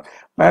சொன்னால்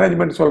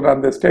மேனேஜ்மெண்ட் சொல்ற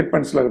அந்த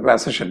ஸ்டேட்மெண்ட்ஸ்ல இருக்கிற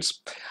அசஷன்ஸ்,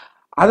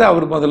 அதை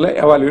அவர் முதல்ல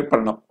எவாலுவேட்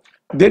பண்ணணும்.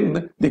 Then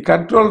the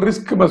control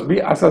risk must be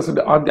assessed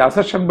on the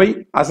assertion by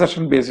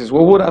assertion basis.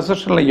 ஒவ்வொரு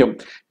அசர்ஷன்லையும்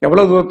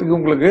எவ்வளவு தூரத்துக்கு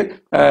உங்களுக்கு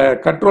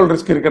கண்ட்ரோல்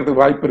ரிஸ்க்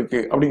இருக்கிறதுக்கு வாய்ப்பு இருக்கு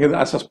அப்படிங்கிறது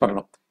அசஸ்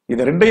பண்ணணும்.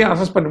 இது ரெண்டையும்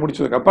அசஸ் பண்ணி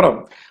முடிச்சதுக்கு அப்புறம்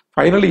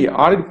finally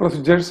audit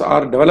procedures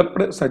are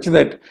developed such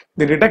that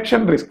the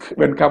detection risk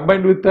when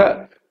combined with the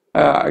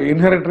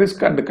inherent risk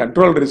and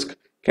control risk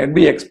can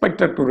be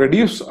expected to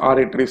reduce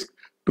audit risk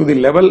to the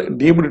level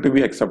deemed to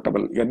be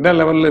acceptable. என்ன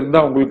லெவல்ல இருந்தா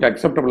உங்களுக்கு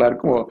அக்செப்டபிளா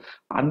இருக்குமோ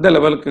அந்த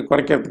லெவலுக்கு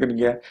குறைக்கிறதுக்கு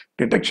நீங்க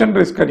detection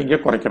ரிஸ்கை நீங்க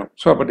குறைக்கணும்.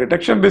 ஸோ அப்போ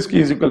detection risk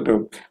is equal to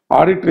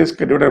audit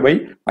risk divided by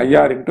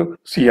IR into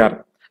CR.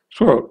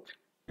 So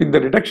இந்த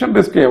டிடெக்ஷன்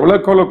ரிஸ்க்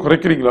எவ்வளவு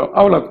குறைக்கிறீங்களோ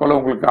அவ்வளவு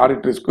உங்களுக்கு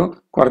ஆடிட் ரிஸ்க்கும்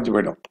குறைஞ்சு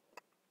போயிடும்.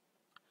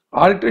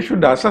 Auditor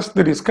should assess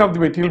the risk of the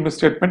material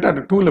misstatement at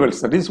two levels,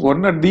 that is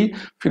one at the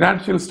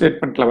financial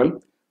statement level,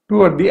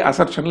 two at the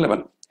assertion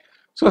level.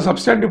 So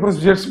substantive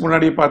procedures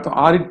முன்னாடி பார்த்தோம்.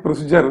 audit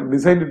procedure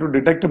designed to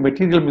detect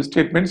material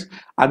misstatements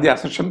at the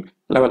assertion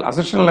level.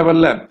 assertion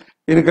levelல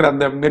இருக்கிற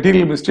அந்த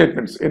material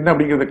misstatements என்ன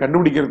அப்படிங்கறத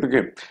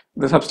கண்டுபிடிக்கிறதுக்கு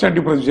இந்த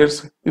substantive procedures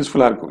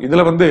யூஸ்ஃபுல்லா இருக்கும்.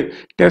 இதுல வந்து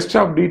test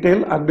of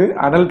detail and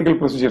analytical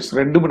procedures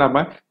ரெண்டும்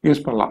நாம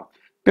யூஸ் பண்ணலாம்.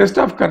 Test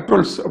of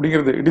controls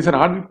அப்படிங்கிறது it is an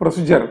audit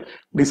procedure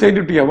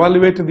designed to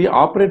evaluate the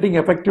operating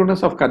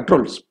effectiveness of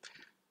controls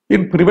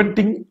in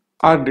preventing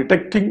or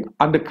detecting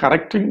and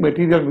correcting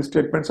material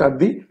misstatements at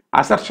the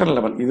assertion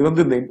level. இது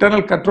வந்து இந்த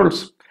internal controls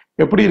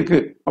எப்படி இருக்கு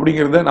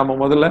அப்படிங்கிறத நம்ம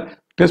முதல்ல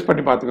டெஸ்ட்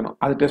பண்ணி பார்த்துக்கணும்.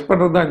 அது டெஸ்ட்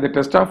பண்றது தான் இந்த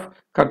டெஸ்ட் ஆஃப்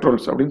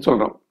கண்ட்ரோல்ஸ் அப்படின்னு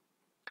சொல்றோம்.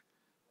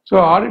 ஸோ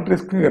ஆடிட்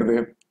ரிஸ்க்ங்கிறது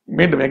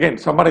மீண்டும்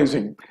again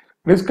summarising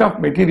risk of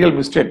material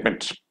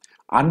misstatement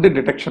and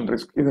detection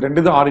risk, இது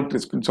ரெண்டு தான் ஆடிட்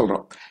ரிஸ்க்னு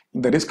சொல்றோம்.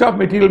 இந்த ரிஸ்க் ஆஃப்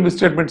மெட்டீரியல்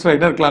மிஸ்டேட்மெண்ட்ஸ்ல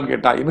என்ன இருக்கலாம்னு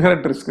கேட்டா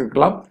இன்ஹரண்ட் ரிஸ்க்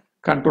இருக்கலாம்,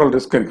 கண்ட்ரோல்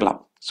ரிஸ்க் இருக்கலாம்.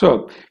 ஸோ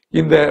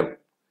இந்த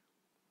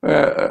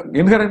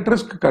inherent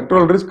risk,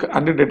 control risk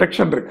and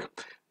detection risk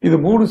இது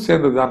மூணு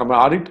சேர்ந்தது தான் நம்ம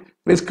ஆடிட்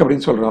ரிஸ்க்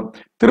அப்படின்னு சொல்றோம்.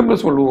 திரும்ப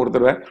சொல்லுவோம் ஒரு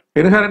தடவை,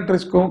 இன்ஹரண்ட்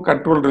ரிஸ்க்கும்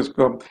கண்ட்ரோல்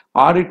ரிஸ்க்கும்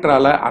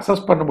ஆடிட்டரால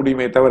அசஸ் பண்ண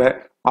முடியுமே தவிர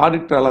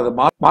ஆடிட்டரால அதை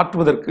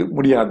மாற்றுவதற்கு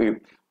முடியாது.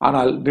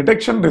 ஆனால்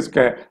டிடெக்ஷன்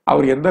ரிஸ்கை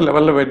அவர் எந்த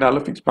லெவல்ல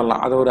வேணாலும் ஃபிக்ஸ்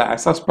பண்ணலாம், அதை ஒரு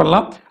அசஸ்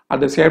பண்ணலாம்.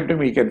 At the same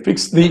time we can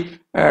fix the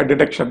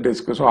detection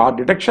risk. So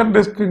detection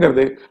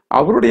ரிஸ்க்ங்கிறது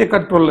அவருடைய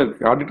கண்ட்ரோல்ல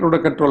இருக்கு, ஆடிட்டரோட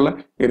கண்ட்ரோல்ல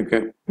இருக்கு.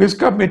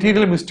 Risk of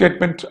material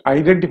misstatement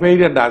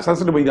identified and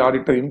assessed by the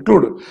auditor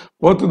include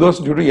both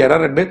those due to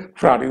error and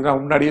fraud. இது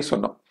நான் முன்னாடியே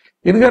சொன்னோம்.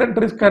 Inherent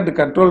risk and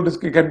control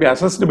risk can be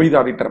assessed by the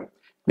auditor.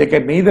 They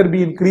can neither be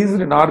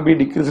increased nor be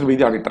decreased by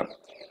the auditor.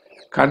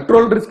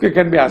 Control risk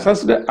can be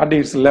assessed and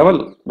its level,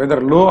 whether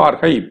low or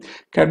high,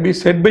 can be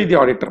set by the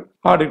auditor.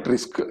 Audit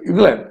risk.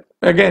 இதுல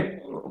again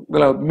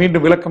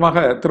மீண்டும்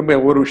விளக்கமாக திரும்ப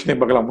ஒரு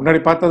விஷயம் பார்க்கலாம்.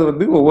 முன்னாடி பார்த்தது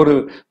வந்து ஒவ்வொரு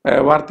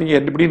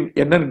வார்த்தையும் எப்படி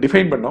என்னன்னு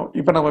டிஃபைன் பண்ணோம்.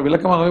 இப்போ நம்ம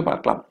விளக்கமாகவே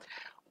பார்க்கலாம்.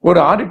 ஒரு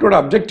ஆடிட்டோட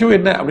அப்ஜெக்டிவ்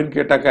என்ன அப்படின்னு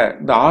கேட்டாக்க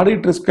இந்த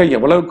ஆடிட் ரிஸ்கை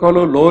எவ்வளவுக்கு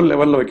எவ்வளவு லோ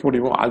லெவல்ல வைக்க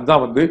முடியுமோ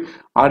அதுதான் வந்து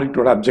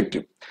ஆடிட்டோட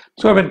objective.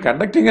 So when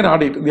conducting an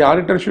audit, the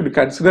auditor should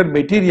consider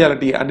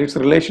materiality and its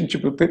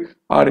relationship with the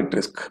audit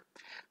risk.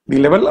 The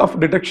level of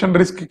detection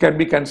risk can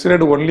be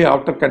considered only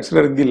after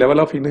considering the level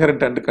of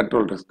inherent and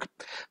control risk.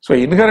 So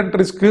inherent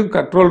risk,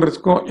 control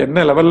risk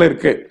என்ன லெவல்ல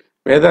இருக்கு,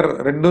 weather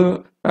ரெண்டும்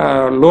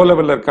low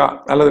லெவல்ல இருக்கா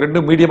அல்லது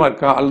ரெண்டும் மீடியமா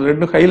இருக்கா அல்லது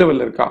ரெண்டும் ஹை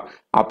லெவல்ல இருக்கா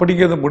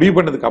அப்படிங்கிறத முடிவு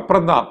பண்ணதுக்கு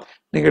அப்புறம் தான்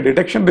நீங்க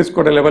டிடெக்ஷன்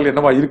ரிஸ்கோட லெவல்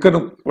என்னவா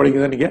இருக்கணும்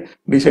அப்படிங்கிறத நீங்க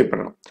டிசைட்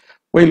பண்ணணும்.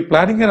 While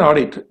planning an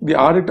audit, the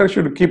auditor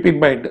should keep in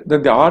mind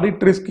that the audit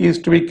risk is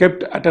to be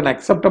kept at an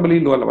acceptably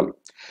low level.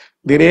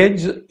 The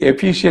range,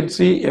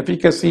 efficiency,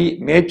 efficacy,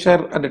 nature,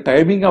 and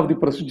timing of the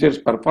procedures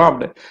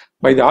performed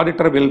by the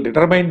auditor will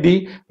determine the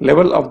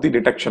level of the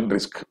detection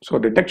risk.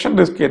 So, detection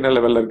risk என்ன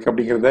லெவல்ல இருக்கு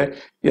அப்படிங்கறத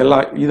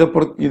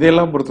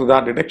இதெல்லாம் பொறுத்து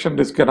தான் detection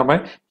risk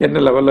நம்ம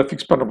என்ன லெவல்ல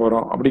ஃபிக்ஸ் பண்ண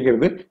போறோம்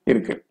அப்படிங்கிறது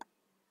இருக்கு.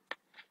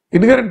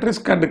 Inherent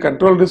risk and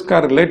control risk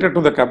are related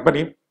to the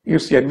company,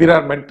 its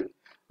environment,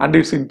 and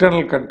its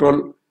internal control,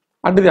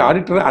 and the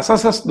auditor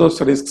assesses those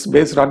risks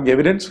based on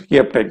evidence he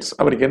obtains.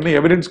 அவருக்கு என்ன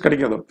எவிடன்ஸ்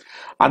கிடைக்குதோ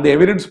அந்த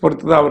எவிடன்ஸ்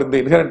பொறுத்து தான் அவர் இந்த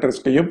இன்ஹரண்ட்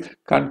ரிஸ்கையும்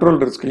கண்ட்ரோல்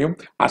ரிஸ்கையும்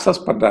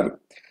அசஸ் பண்றாரு.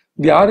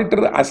 The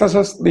auditor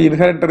assesses the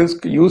inherent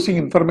risk using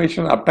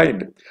information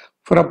obtained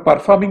from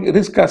performing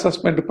risk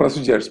assessment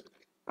procedures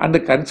and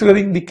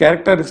considering the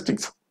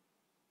characteristics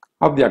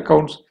of the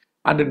accounts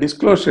and the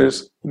disclosures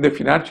in the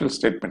financial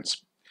statements.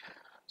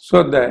 So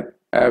the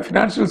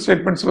financial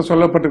ஸ்டேட்மெண்ட்ஸ்ல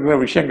சொல்லப்பட்டிருக்கிற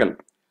விஷயங்கள்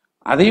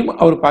அதையும்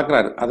அவர்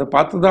பார்க்குறாரு. அதை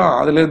பார்த்து தான்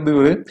அதுல இருந்து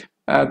ஒரு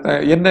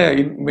என்ன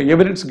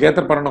எவிடன்ஸ்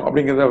கேதர் பண்ணணும்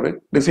அப்படிங்கிறத அவர்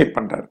டிசைட்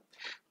பண்றாரு.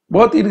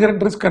 Both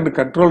inherent risk and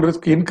control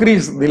risk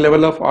increase the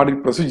level of audit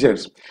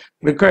procedures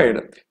required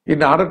in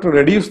order to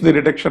reduce the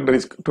detection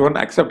risk to an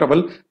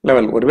acceptable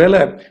level.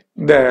 ஒருவேளை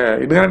இந்த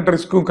inherent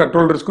riskக்கும்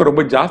control riskக்கும்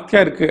ரொம்ப ஜாஸ்தியா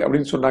இருக்கு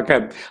அப்படின்னு சொன்னாக்க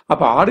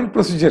அப்ப ஆடிட்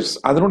ப்ரொசீஜர்ஸ்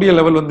அதனுடைய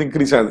லெவல் வந்து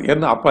இன்க்ரீஸ் ஆகுது.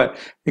 ஏன்னா அப்ப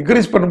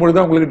இன்க்ரீஸ் பண்ணும்போது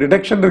தான் உங்களுக்கு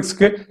டிடெக்ஷன்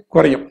ரிஸ்க்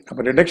குறையும். அப்ப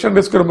டிடெக்ஷன்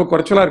ரிஸ்க் ரொம்ப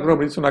குறைச்சலா இருக்கணும்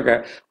அப்படின்னு சொன்னாக்க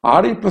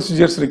audit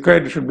procedures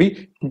required should be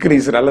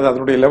increase, அல்லது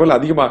அதனுடைய லெவல்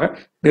அதிகமாக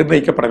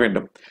நிர்ணயிக்கப்பட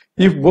வேண்டும்.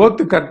 If both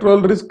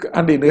control risk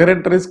and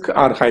inherent risk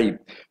are high,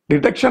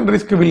 detection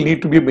risk will need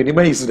to be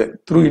minimized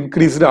through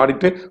increased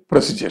audit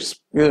procedures.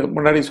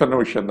 முன்னாடி சொன்ன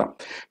விஷயம் தான்.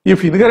 If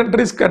inherent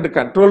risk and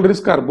control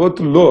risk are both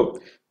low,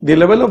 the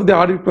level of the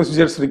audit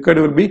procedures required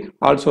will be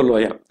also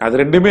lower. அது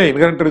ரெண்டுமே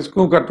inherent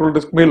riskக்கும் control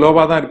riskமே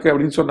லோவா தான் இருக்கு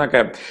அப்படின்னு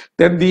சொன்னாக்க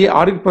then the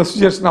audit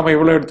procedures நாம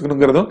எவ்வளவு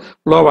எடுத்துக்கணுங்கிறதும்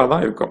லோவா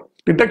தான் இருக்கும்.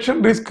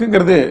 டிடெக்ஷன்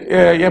ரிஸ்க்ங்கிறது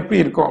எப்படி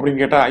இருக்கும்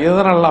அப்படின்னு கேட்டா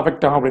எதனால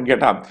அஃபெக்ட் ஆகும் அப்படின்னு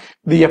கேட்டா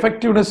the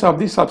effectiveness of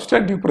the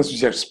substantive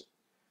procedures.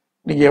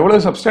 நீங்க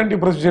எவ்வளவு சப்ஸ்டாண்டிவ்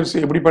ப்ரொசீஜர்ஸ்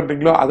எப்படி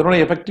பண்றீங்களோ அதனோட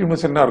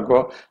எஃபெக்டிவ்னஸ் என்ன இருக்கோ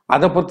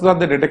அதை பொறுத்து தான்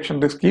இந்த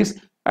detection risk is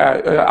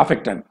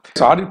affected.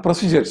 Audit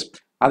procedures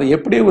அதை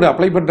எப்படி ஒரு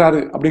அப்ளை பண்றாரு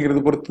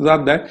அப்படிங்கிறது பொறுத்து தான்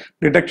இந்த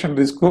டிடெக்ஷன்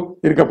ரிஸ்க்கும்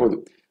இருக்க போகுது.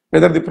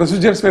 whether the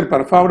procedures were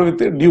performed with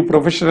due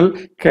professional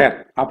care.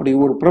 அப்படி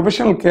ஒரு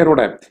ப்ரொஃபஷனல்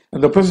கேரோட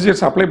இந்த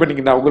ப்ரொசீஜர்ஸ் அப்ளை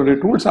பண்ணீங்கன்னா உங்களுடைய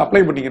டூல்ஸ்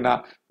அப்ளை பண்ணீங்கன்னா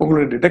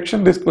உங்களுடைய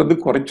டிடெக்ஷன் ரிஸ்க் வந்து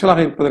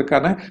குறைச்சலாக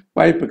இருப்பதற்கான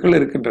வாய்ப்புகள்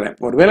இருக்கின்றன.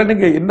 ஒருவேளை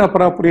நீங்க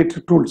inappropriate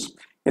டூல்ஸ்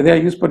எதையா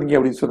யூஸ் பண்ணீங்க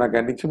அப்படின்னு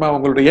சொன்னாக்க நிச்சயமா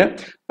உங்களுடைய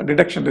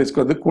டிடெக்ஷன்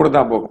ரிஸ்க் வந்து கூட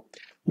தான் போகும்.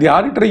 The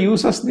auditor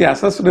uses the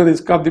assessed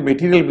risk of the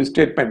material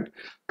misstatement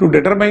to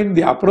determine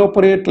the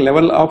appropriate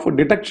level of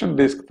detection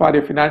risk for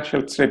a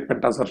financial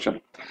statement assertion.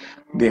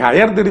 The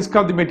higher the risk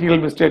of the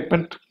material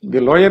misstatement,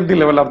 the lower the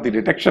level of the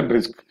detection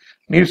risk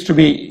needs to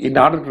be in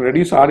order to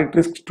reduce audit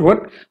risk to an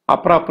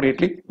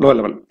appropriately low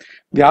level.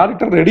 The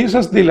auditor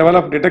reduces the level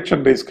of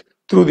detection risk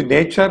through the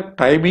nature,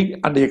 timing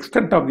and the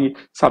extent of the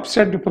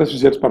substantive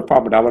procedures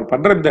performed. அவர்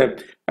பண்ற இந்த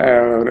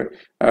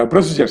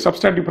procedure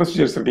substantive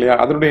procedures இருக்கு இல்லையா,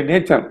 அதனுடைய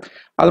nature,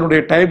 அதனுடைய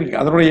timing,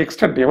 அதனுடைய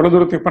extend எவ்வளவு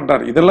தூரத்துக்கு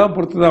பண்றாரு இதெல்லாம்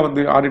பொறுத்து தான்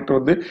வந்து ஆடிட்டர்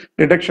வந்து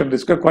டிடெக்ஷன்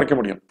ரிஸ்கை குறைக்க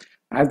முடியும்.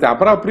 As the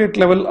appropriate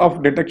level of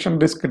detection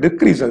risk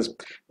decreases,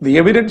 the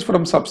evidence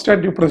from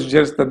substantive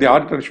procedures that the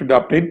auditor should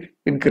obtain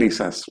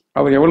increases.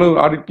 அவர்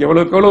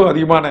எவ்வளவு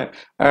அதிகமான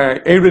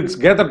எவிடன்ஸ்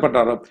கேதர்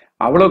பண்றாரோ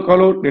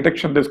அவ்வளவு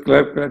டிடெக்ஷன்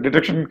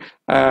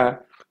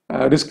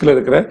ரிஸ்க்ல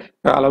இருக்கிற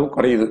அளவு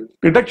குறையுது.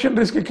 Detection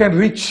risk can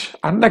reach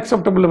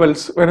unacceptable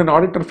levels when an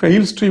auditor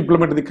fails to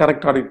implement the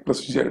correct audit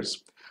procedures.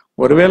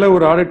 ஒருவேளை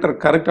ஒரு auditor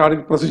correct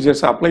audit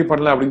procedures apply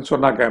பண்ணல அப்படின்னு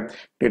சொன்னாக்க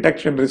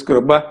டிடெக்ஷன் ரிஸ்க்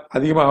ரொம்ப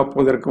அதிகமாக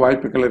போவதற்கு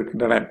வாய்ப்புகள்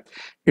இருக்கின்றன.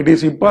 It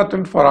is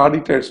important for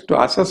auditors to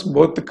assess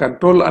both the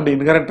control and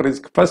inherent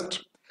risk first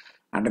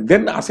and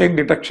then assign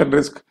detection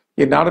risk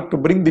in order to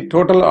bring the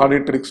total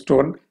audit risk to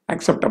an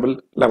acceptable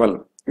level.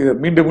 இது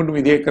மீண்டும்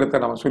இதே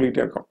கருத்தை நாம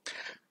சொல்லிட்டே இருக்கோம்.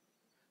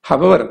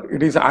 However,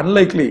 it is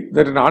unlikely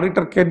that an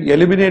auditor can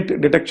eliminate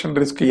detection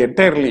risk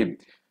entirely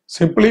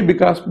simply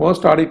because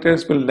most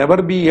auditors will never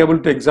be able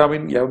to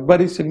examine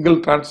every single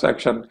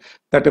transaction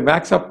that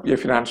makes up a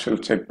financial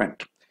statement.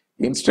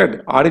 Instead,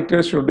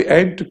 auditors should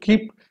aim to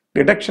keep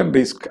detection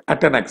risk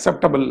at an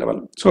acceptable level.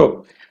 So,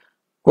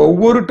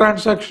 ஒவ்வொரு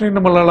டிரான்சாக்ஷனையும்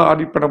நம்மளால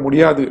audit பண்ண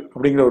முடியாது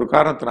அப்படிங்கிற ஒரு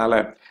காரணத்தினால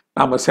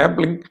நாம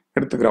sampling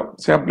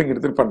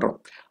எடுத்துட்டு பண்றோம்.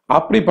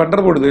 அப்படி பண்ற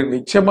பொழுது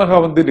நிச்சயமாக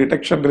வந்து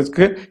டிடெக்ஷன்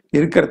ரிஸ்க்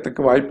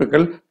இருக்கிறதுக்கு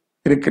வாய்ப்புகள்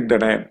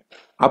இருக்கின்றன.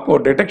 அப்போ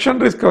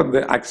டிடெக்ஷன் ரிஸ்க் வந்து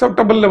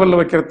அக்செப்டபிள் லெவல்ல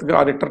வைக்கிறதுக்கு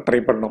ஆடிட்டர் ட்ரை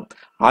பண்ணணும்.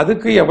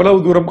 அதுக்கு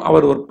எவ்வளவு தூரம்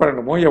அவர் ஒர்க்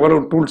பண்ணணுமோ,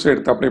 எவ்வளவு டூல்ஸ்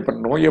எடுத்து அப்ளை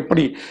பண்ணணுமோ,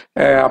 எப்படி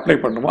அப்ளை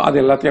பண்ணணுமோ அது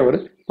எல்லாத்தையும் அவர்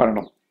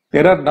பண்ணணும்.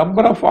 There are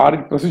number of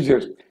audit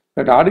procedures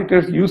that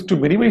auditors use to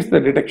minimize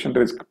the detection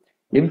risk,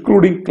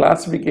 including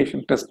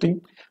classification testing,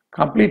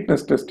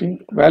 completeness testing,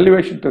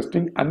 valuation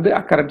testing and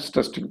occurrence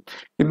testing.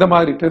 இந்த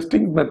மாதிரி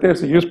டெஸ்டிங்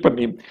மெத்தட்ஸ் யூஸ்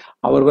பண்ணி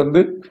அவர்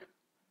வந்து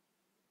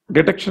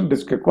டிடெக்ஷன்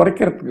ரிஸ்க்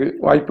குறைக்கிறதுக்கு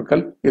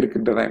வாய்ப்புகள்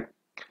இருக்கின்றன.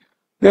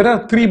 There are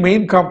three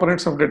main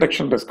components of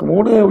detection risk.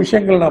 மூணு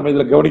விஷயங்கள் நாம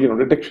இதுல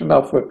கவனிக்கணும்.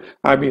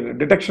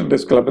 டிடெக்ஷன்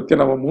ரிஸ்க்ல பத்தி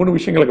நம்ம மூணு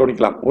விஷயங்களை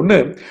கவனிக்கலாம். ஒன்னு,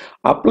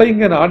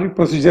 அப்ளைங் an audit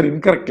procedure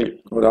incorrectly.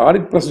 ஒரு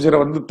ஆடிட் ப்ரொசீஜரை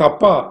வந்து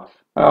தப்பா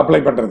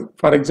அப்ளை பண்றது.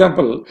 For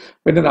example,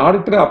 when an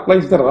auditor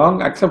applies the wrong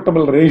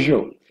acceptable ratio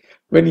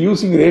when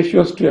using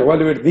ratios to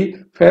evaluate the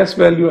face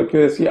value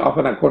accuracy of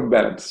an account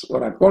balance.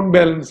 ஒரு அக்கௌண்ட்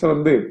பேலன்ஸ்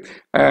வந்து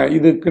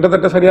இது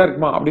கிட்டத்தட்ட சரியா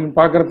இருக்குமா அப்படின்னு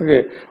பாக்குறதுக்கு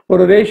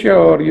ஒரு ரேஷியோ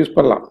யூஸ்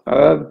பண்ணலாம்.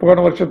 அதாவது போன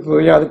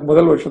வருஷத்துலயே அதுக்கு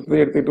முதல்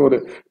வருஷத்துலயே எடுத்துக்கிட்டு ஒரு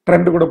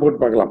ட்ரெண்ட் கூட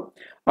போட்டு பார்க்கலாம்.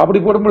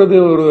 அப்படி போடும்பொழுது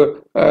ஒரு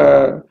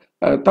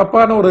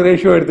தப்பான ஒரு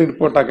ரேஷியோ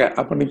எடுத்துக்கிட்டு போட்டாங்க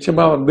அப்ப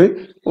நிச்சயமா வந்து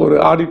ஒரு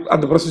ஆடிட்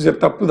அந்த ப்ரொசீஜர்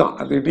தப்பு தான்,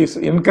 அது it is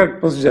incorrect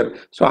procedure.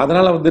 So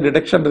அதனால வந்து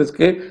டிடெக்ஷன்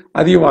ரிஸ்க்கு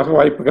அதிகமாக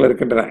வாய்ப்புகள்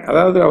இருக்கின்றன.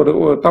 அதாவது அவர்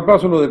தப்பா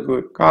சொல்வதற்கு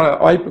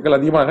வாய்ப்புகள்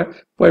அதிகமாக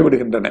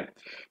போய்விடுகின்றன.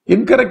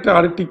 இன்கரெக்ட்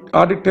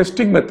ஆடிட்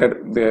டெஸ்டிங் மெத்தட்,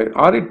 இந்த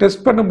ஆடிட்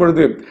டெஸ்ட் பண்ணும்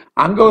பொழுது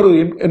அங்க ஒரு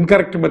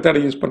இன்கரெக்ட்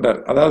மெத்தடை யூஸ்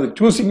பண்றாரு. அதாவது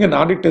choosing an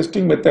audit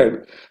testing method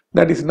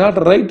that is not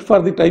right for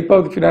the type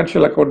of the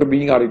financial account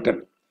being audited.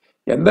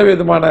 எந்த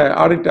விதமான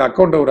ஆடிட்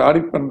அக்கௌண்ட் ஒரு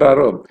ஆடிட்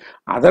பண்றாரோ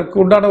அதற்கு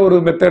உண்டான ஒரு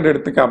மெத்தட்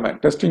எடுத்துக்காம,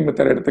 டெஸ்டிங்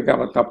மெத்தட்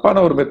எடுத்துக்காம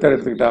தப்பான ஒரு மெத்தட்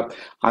எடுத்துக்கிட்டா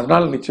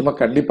அதனால நிச்சயமா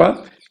கண்டிப்பா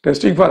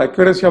testing for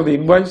accuracy of the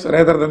invoice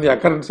rather than the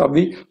occurrence of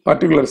the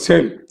particular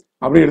sale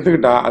அப்படி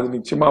எடுத்துக்கிட்டா அது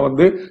நிச்சயமா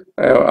வந்து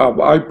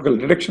வாய்ப்புகள்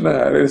டிடெக்ஷன்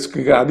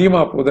ரிஸ்க்கு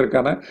அதிகமாக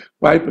போவதற்கான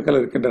வாய்ப்புகள்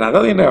இருக்கின்றன.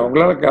 அதாவது என்ன,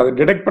 உங்களால அதை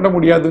டிடெக்ட் பண்ண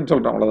முடியாதுன்னு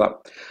சொல்றேன், அவ்வளவுதான்.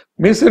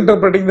 Miss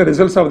interpreting the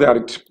results of the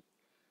audit.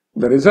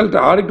 இந்த ரிசல்ட்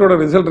ஆடிட்டோட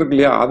ரிசல்ட் இருக்கு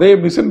இல்லையா, அதே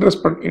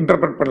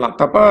இன்டர்பிரட் பண்ணலாம்,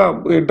 தப்பா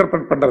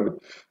இன்டர்பிரட் பண்றது,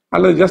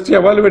 அல்லது just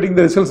evaluating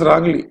the results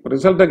wrongly,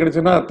 ரிசல்ட்டை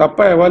கிடைச்சுன்னா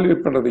தப்பா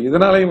எவாலுவேட் பண்றது,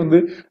 இதனாலையும் வந்து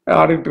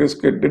ஆடிட்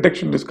ரிஸ்க்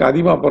டிடெக்ஷன் ரிஸ்க்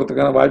அதிகமாக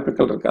போறதுக்கான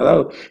வாய்ப்புகள் இருக்கு.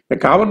 அதாவது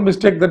common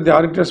mistake that the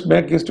auditors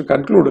make is to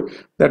conclude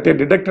that A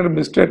detected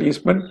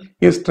misstatement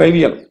is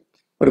trivial.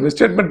 ஒரு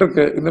மிஸ்டேட்மெண்ட்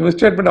இருக்கு, இந்த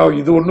மிஸ்டேட்மெண்ட்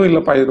இது ஒன்றும்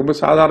இல்லப்பா, இது ரொம்ப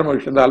சாதாரண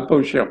விஷயம், இந்த அல்ப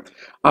விஷயம்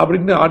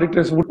அப்படின்னு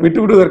ஆடிட்டர்ஸ் விட்டு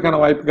விடுவதற்கான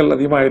வாய்ப்புகள்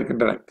அதிகமாக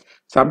இருக்கின்றன.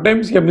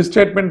 Sometimes a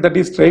misstatement that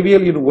is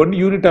trivial in one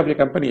unit of a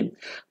company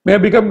may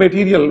become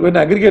material when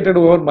aggregated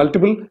over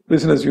multiple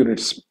business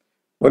units.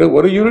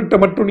 ஒரு யூனிட்டை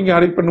மட்டும் நீங்க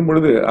ஆடிட் பண்ணும்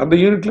பொழுது அந்த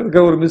யூனிட்ல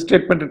இருக்கிற ஒரு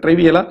மிஸ்டேட்மெண்ட்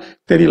ட்ரைவியலா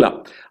தெரியலாம்.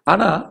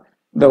 ஆனா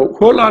இந்த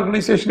ஹோல்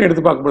ஆர்கனைசேஷன்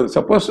எடுத்து பார்க்கும்போது,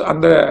 சப்போஸ்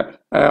அந்த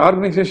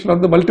ஆர்கனைசேஷன்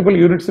வந்து மல்டிபிள்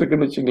யூனிட்ஸ்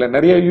இருக்குன்னு வச்சுங்களேன்,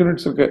 நிறைய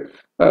யூனிட்ஸ் இருக்கு,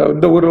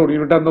 இந்த ஊர்ல ஒரு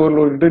யூனிட், அந்த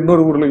ஊர்ல ஒரு யூனிட்,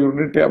 இன்னொரு ஊர்ல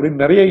யூனிட்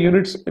அப்படின்னு நிறைய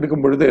யூனிட்ஸ்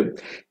இருக்கும் பொழுது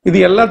இது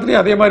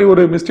எல்லாத்துலயும் அதே மாதிரி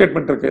ஒரு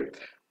மிஸ்டேட்மெண்ட் இருக்கு.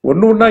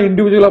 ஒன்னா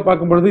இண்டிவிஜுவலா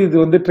பார்க்கும்பொழுது இது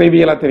வந்து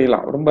ட்ரைவியலா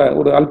தெரியலாம், ரொம்ப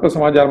ஒரு அல்ப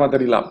சமாச்சாரமா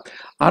தெரியலாம்.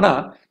 ஆனா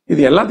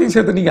இது எல்லாத்தையும்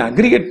சேர்த்து நீங்க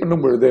அக்ரிகேட்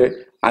பண்ணும் பொழுது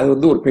அது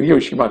வந்து ஒரு பெரிய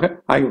விஷயமாக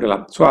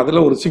ஆகிவிடலாம். ஸோ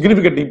அதுல ஒரு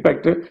சிக்னிபிகண்ட்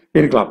இம்பாக்ட்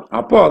இருக்கலாம்.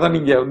 அப்போ அதான்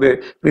நீங்க வந்து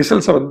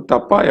ரிசல்ட்ஸை வந்து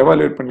தப்பா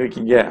எவாலுவேட்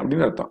பண்ணிருக்கீங்க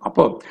அப்படின்னு அர்த்தம்.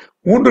 அப்போ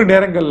 3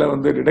 நேரங்கள்ல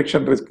வந்து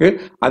டிடெக்ஷன் ரிஸ்க்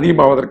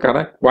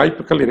அதிகமாவதற்கான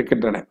வாய்ப்புகள்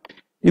இருக்கின்றன.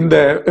 இந்த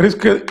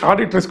ரிஸ்க்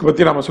ஆடிட் ரிஸ்க்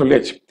பத்தி நாம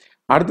சொல்லியாச்சு.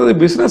 அடுத்தது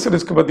பிசினஸ்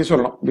ரிஸ்க் பத்தி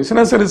சொல்லணும்.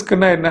 பிசினஸ்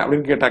ரிஸ்க்னா என்ன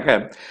அப்படின்னு கேட்டாக்க,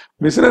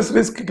 business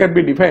risk can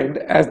be defined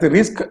as the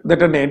risk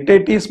that an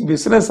entity's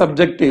business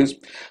objectives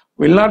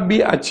will not be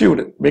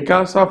achieved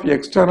because of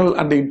external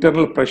and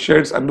internal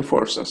pressures and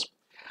forces.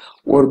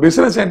 ஒரு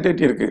பிசினஸ்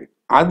என்டிட்டி இருக்கு,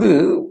 அது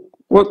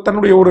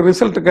தன்னுடைய ஒரு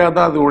ரிசல்ட்டுக்காக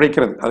தான் அது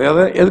உழைக்கிறது.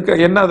 அதாவது எதுக்கு,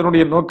 என்ன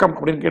அதனுடைய நோக்கம்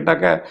அப்படின்னு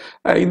கேட்டாக்க,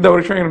 இந்த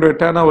வருஷம் என்னுடைய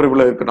டேர்ன் ஓவர்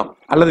இவ்வளவு இருக்கணும்,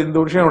 அல்லது இந்த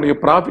வருஷம் என்னுடைய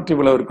ப்ராஃபிட்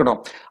இவ்வளவு இருக்கணும்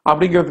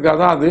அப்படிங்கிறதுக்காக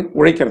தான் அது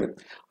உழைக்கிறது.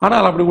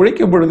 ஆனால் அப்படி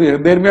உழைக்கும் பொழுது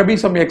there may be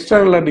some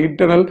external and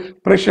internal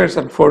pressures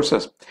and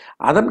forces.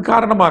 அதன்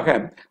காரணமாக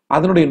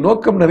அதனுடைய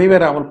நோக்கம்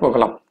நிறைவேறாமல்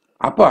போகலாம்.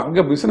 அப்போ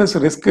அங்க பிசினஸ்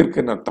ரிஸ்க்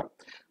இருக்குன்னு அர்த்தம்.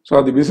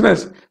 So the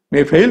business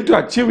may fail to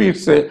achieve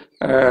its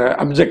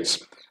objects.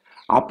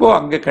 அப்போ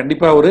அங்க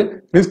கண்டிப்பா ஒரு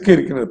ரிஸ்க்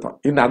இருக்குன்னு அர்த்தம்.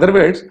 In other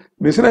words,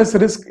 business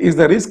risk is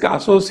the risk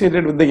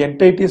associated with the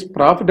entities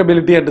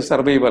profitability and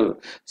survival.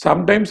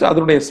 Sometimes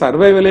அதனுடைய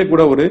சர்வைவலே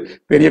கூட ஒரு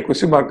பெரிய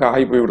கொஸ்டின் மார்க்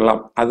ஆகி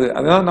போய்விடலாம்.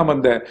 அதனால நம்ம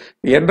இந்த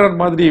என்ரன்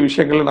மாதிரி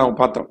விஷயங்களை நாம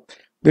பார்த்தோம்.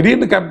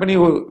 திடீர்னு கம்பெனி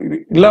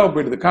இல்லாம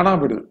போயிடுது, காணாம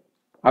போயிடுது.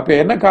 அப்ப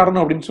என்ன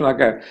காரணம் அப்படின்னு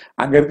சொன்னாக்க,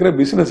 அங்க இருக்கிற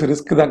பிசினஸ்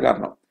ரிஸ்க் தான்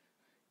காரணம்.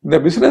 இந்த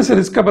பிசினஸ்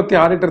ரிஸ்கை பத்தி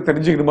ஆடிட்டர்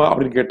தெரிஞ்சுக்கணுமா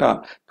அப்படின்னு கேட்டா,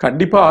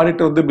 கண்டிப்பா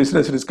ஆடிட்டர் வந்து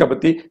பிசினஸ் ரிஸ்கை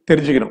பத்தி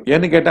தெரிஞ்சுக்கணும்.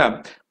 ஏன்னு கேட்டா,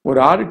 ஒரு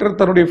ஆடிட்டர்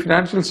தன்னுடைய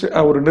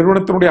ஒரு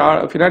நிறுவனத்தினுடைய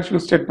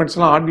பினான்சியல் ஸ்டேட்மெண்ட்ஸ்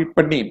எல்லாம் ஆடிட்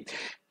பண்ணி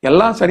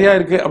எல்லாம் சரியா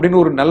இருக்கு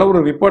அப்படின்னு ஒரு நல்ல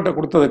ஒரு ரிப்போர்ட்டை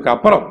கொடுத்ததுக்கு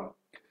அப்புறம்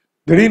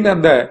திடீர்னு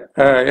அந்த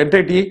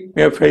என்டைட்டி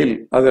மே ஃபெயில்,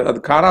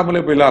 அது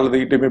காணாமலே போயிடலாம்,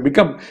 அல்லது it may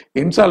become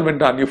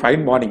இன்சால்வென்ட் on you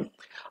fine morning.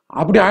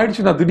 அப்படி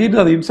ஆயிடுச்சுன்னா, திடீர்னு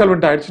அது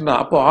இன்சால்வென்ட் ஆயிடுச்சுன்னா,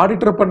 அப்போ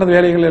ஆடிட்டர் பண்ண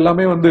வேலைகள்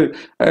எல்லாமே வந்து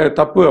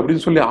தப்பு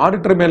அப்படின்னு சொல்லி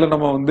ஆடிட்டர் மேல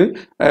நம்ம வந்து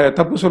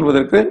தப்பு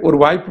சொல்வதற்கு ஒரு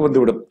வாய்ப்பு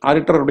வந்துவிடும்.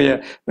 ஆடிட்டருடைய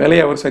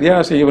வேலையை அவர்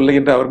சரியாக செய்யவில்லை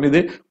என்று அவர் மீது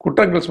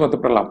குற்றங்கள்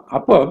சுமத்தப்படலாம்.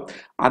 அப்போ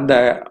அந்த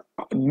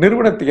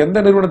நிறுவனத்தை, எந்த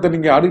நிறுவனத்தை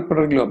நீங்க ஆடிட்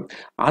பண்றீங்களோ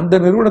அந்த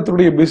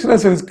நிறுவனத்தினுடைய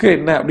பிசினஸ் ரிஸ்க்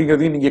என்ன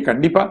அப்படிங்கிறதையும் நீங்க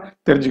கண்டிப்பா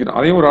தெரிஞ்சுக்கணும்.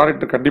 அதையும் ஒரு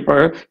ஆடிட்டர்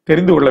கண்டிப்பாக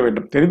தெரிந்து கொள்ள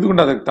வேண்டும். தெரிந்து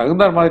கொண்டு அதற்கு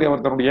தகுந்த மாதிரி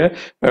அவர் தன்னுடைய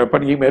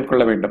பணியை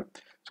மேற்கொள்ள வேண்டும்.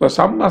 So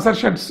some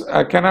assertions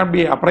cannot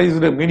be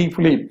appraised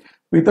meaningfully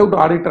without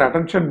auditor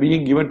attention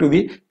being given to the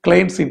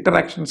client's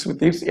interactions with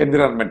its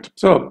environment.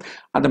 So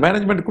அந்த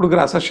மேனேஜ்மெண்ட் கொடுக்குற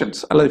assertions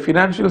அல்லது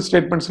ஃபினான்ஷியல்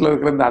ஸ்டேட்மெண்ட்ஸ்ல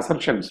இருக்கிற இந்த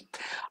assertions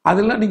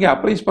அதெல்லாம் நீங்க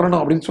அப்ரைஸ்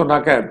பண்ணணும் அப்படின்னு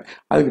சொன்னாக்க,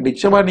 அதுக்கு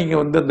நிச்சயமா நீங்க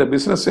வந்து அந்த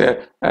பிசினஸ்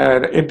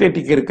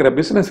என்டிட்டிக்கு இருக்கிற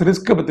பிசினஸ்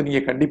ரிஸ்கை பத்தி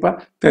நீங்க கண்டிப்பா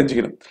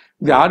தெரிஞ்சுக்கணும்.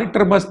 The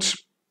auditor must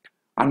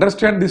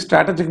understand the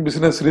strategic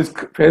business risk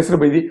faced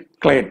by the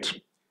client.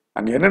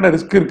 அங்க என்னென்ன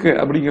ரிஸ்க் இருக்கு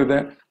அப்படிங்கிறத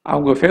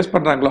அவங்க ஃபேஸ்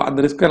பண்றாங்களோ அந்த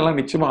ரிஸ்க் எல்லாம்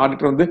நிச்சயமா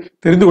ஆடிட்டர் வந்து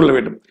தெரிந்து கொள்ள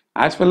வேண்டும்.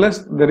 as well as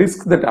the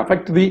risks that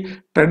affect the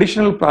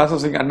traditional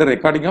processing and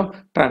recording of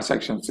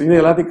transactions. இது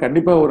எல்லாத்தையும்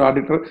கண்டிப்பா ஒரு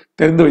ஆடிட்டர்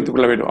தெரிந்து வைத்துக்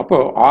கொள்ள வேண்டும். அப்போ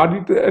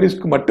ஆடிட்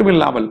ரிஸ்க் மட்டும்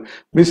இல்லாமல்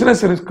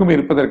பிசினஸ் ரிஸ்க்கும்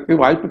இருப்பதற்கு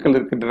வாய்ப்புகள்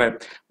இருக்கின்றன.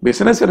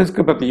 பிசினஸ்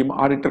ரிஸ்க் பற்றியும்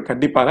ஆடிட்டர்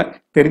கண்டிப்பாக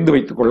தெரிந்து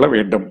வைத்துக் கொள்ள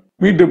வேண்டும்.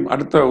 மீண்டும்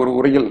அடுத்த ஒரு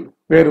உரையில்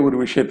வேறு ஒரு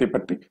விஷயத்தை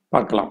பற்றி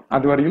பார்க்கலாம்.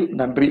 அதுவரையில்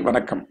நன்றி,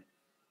 வணக்கம்.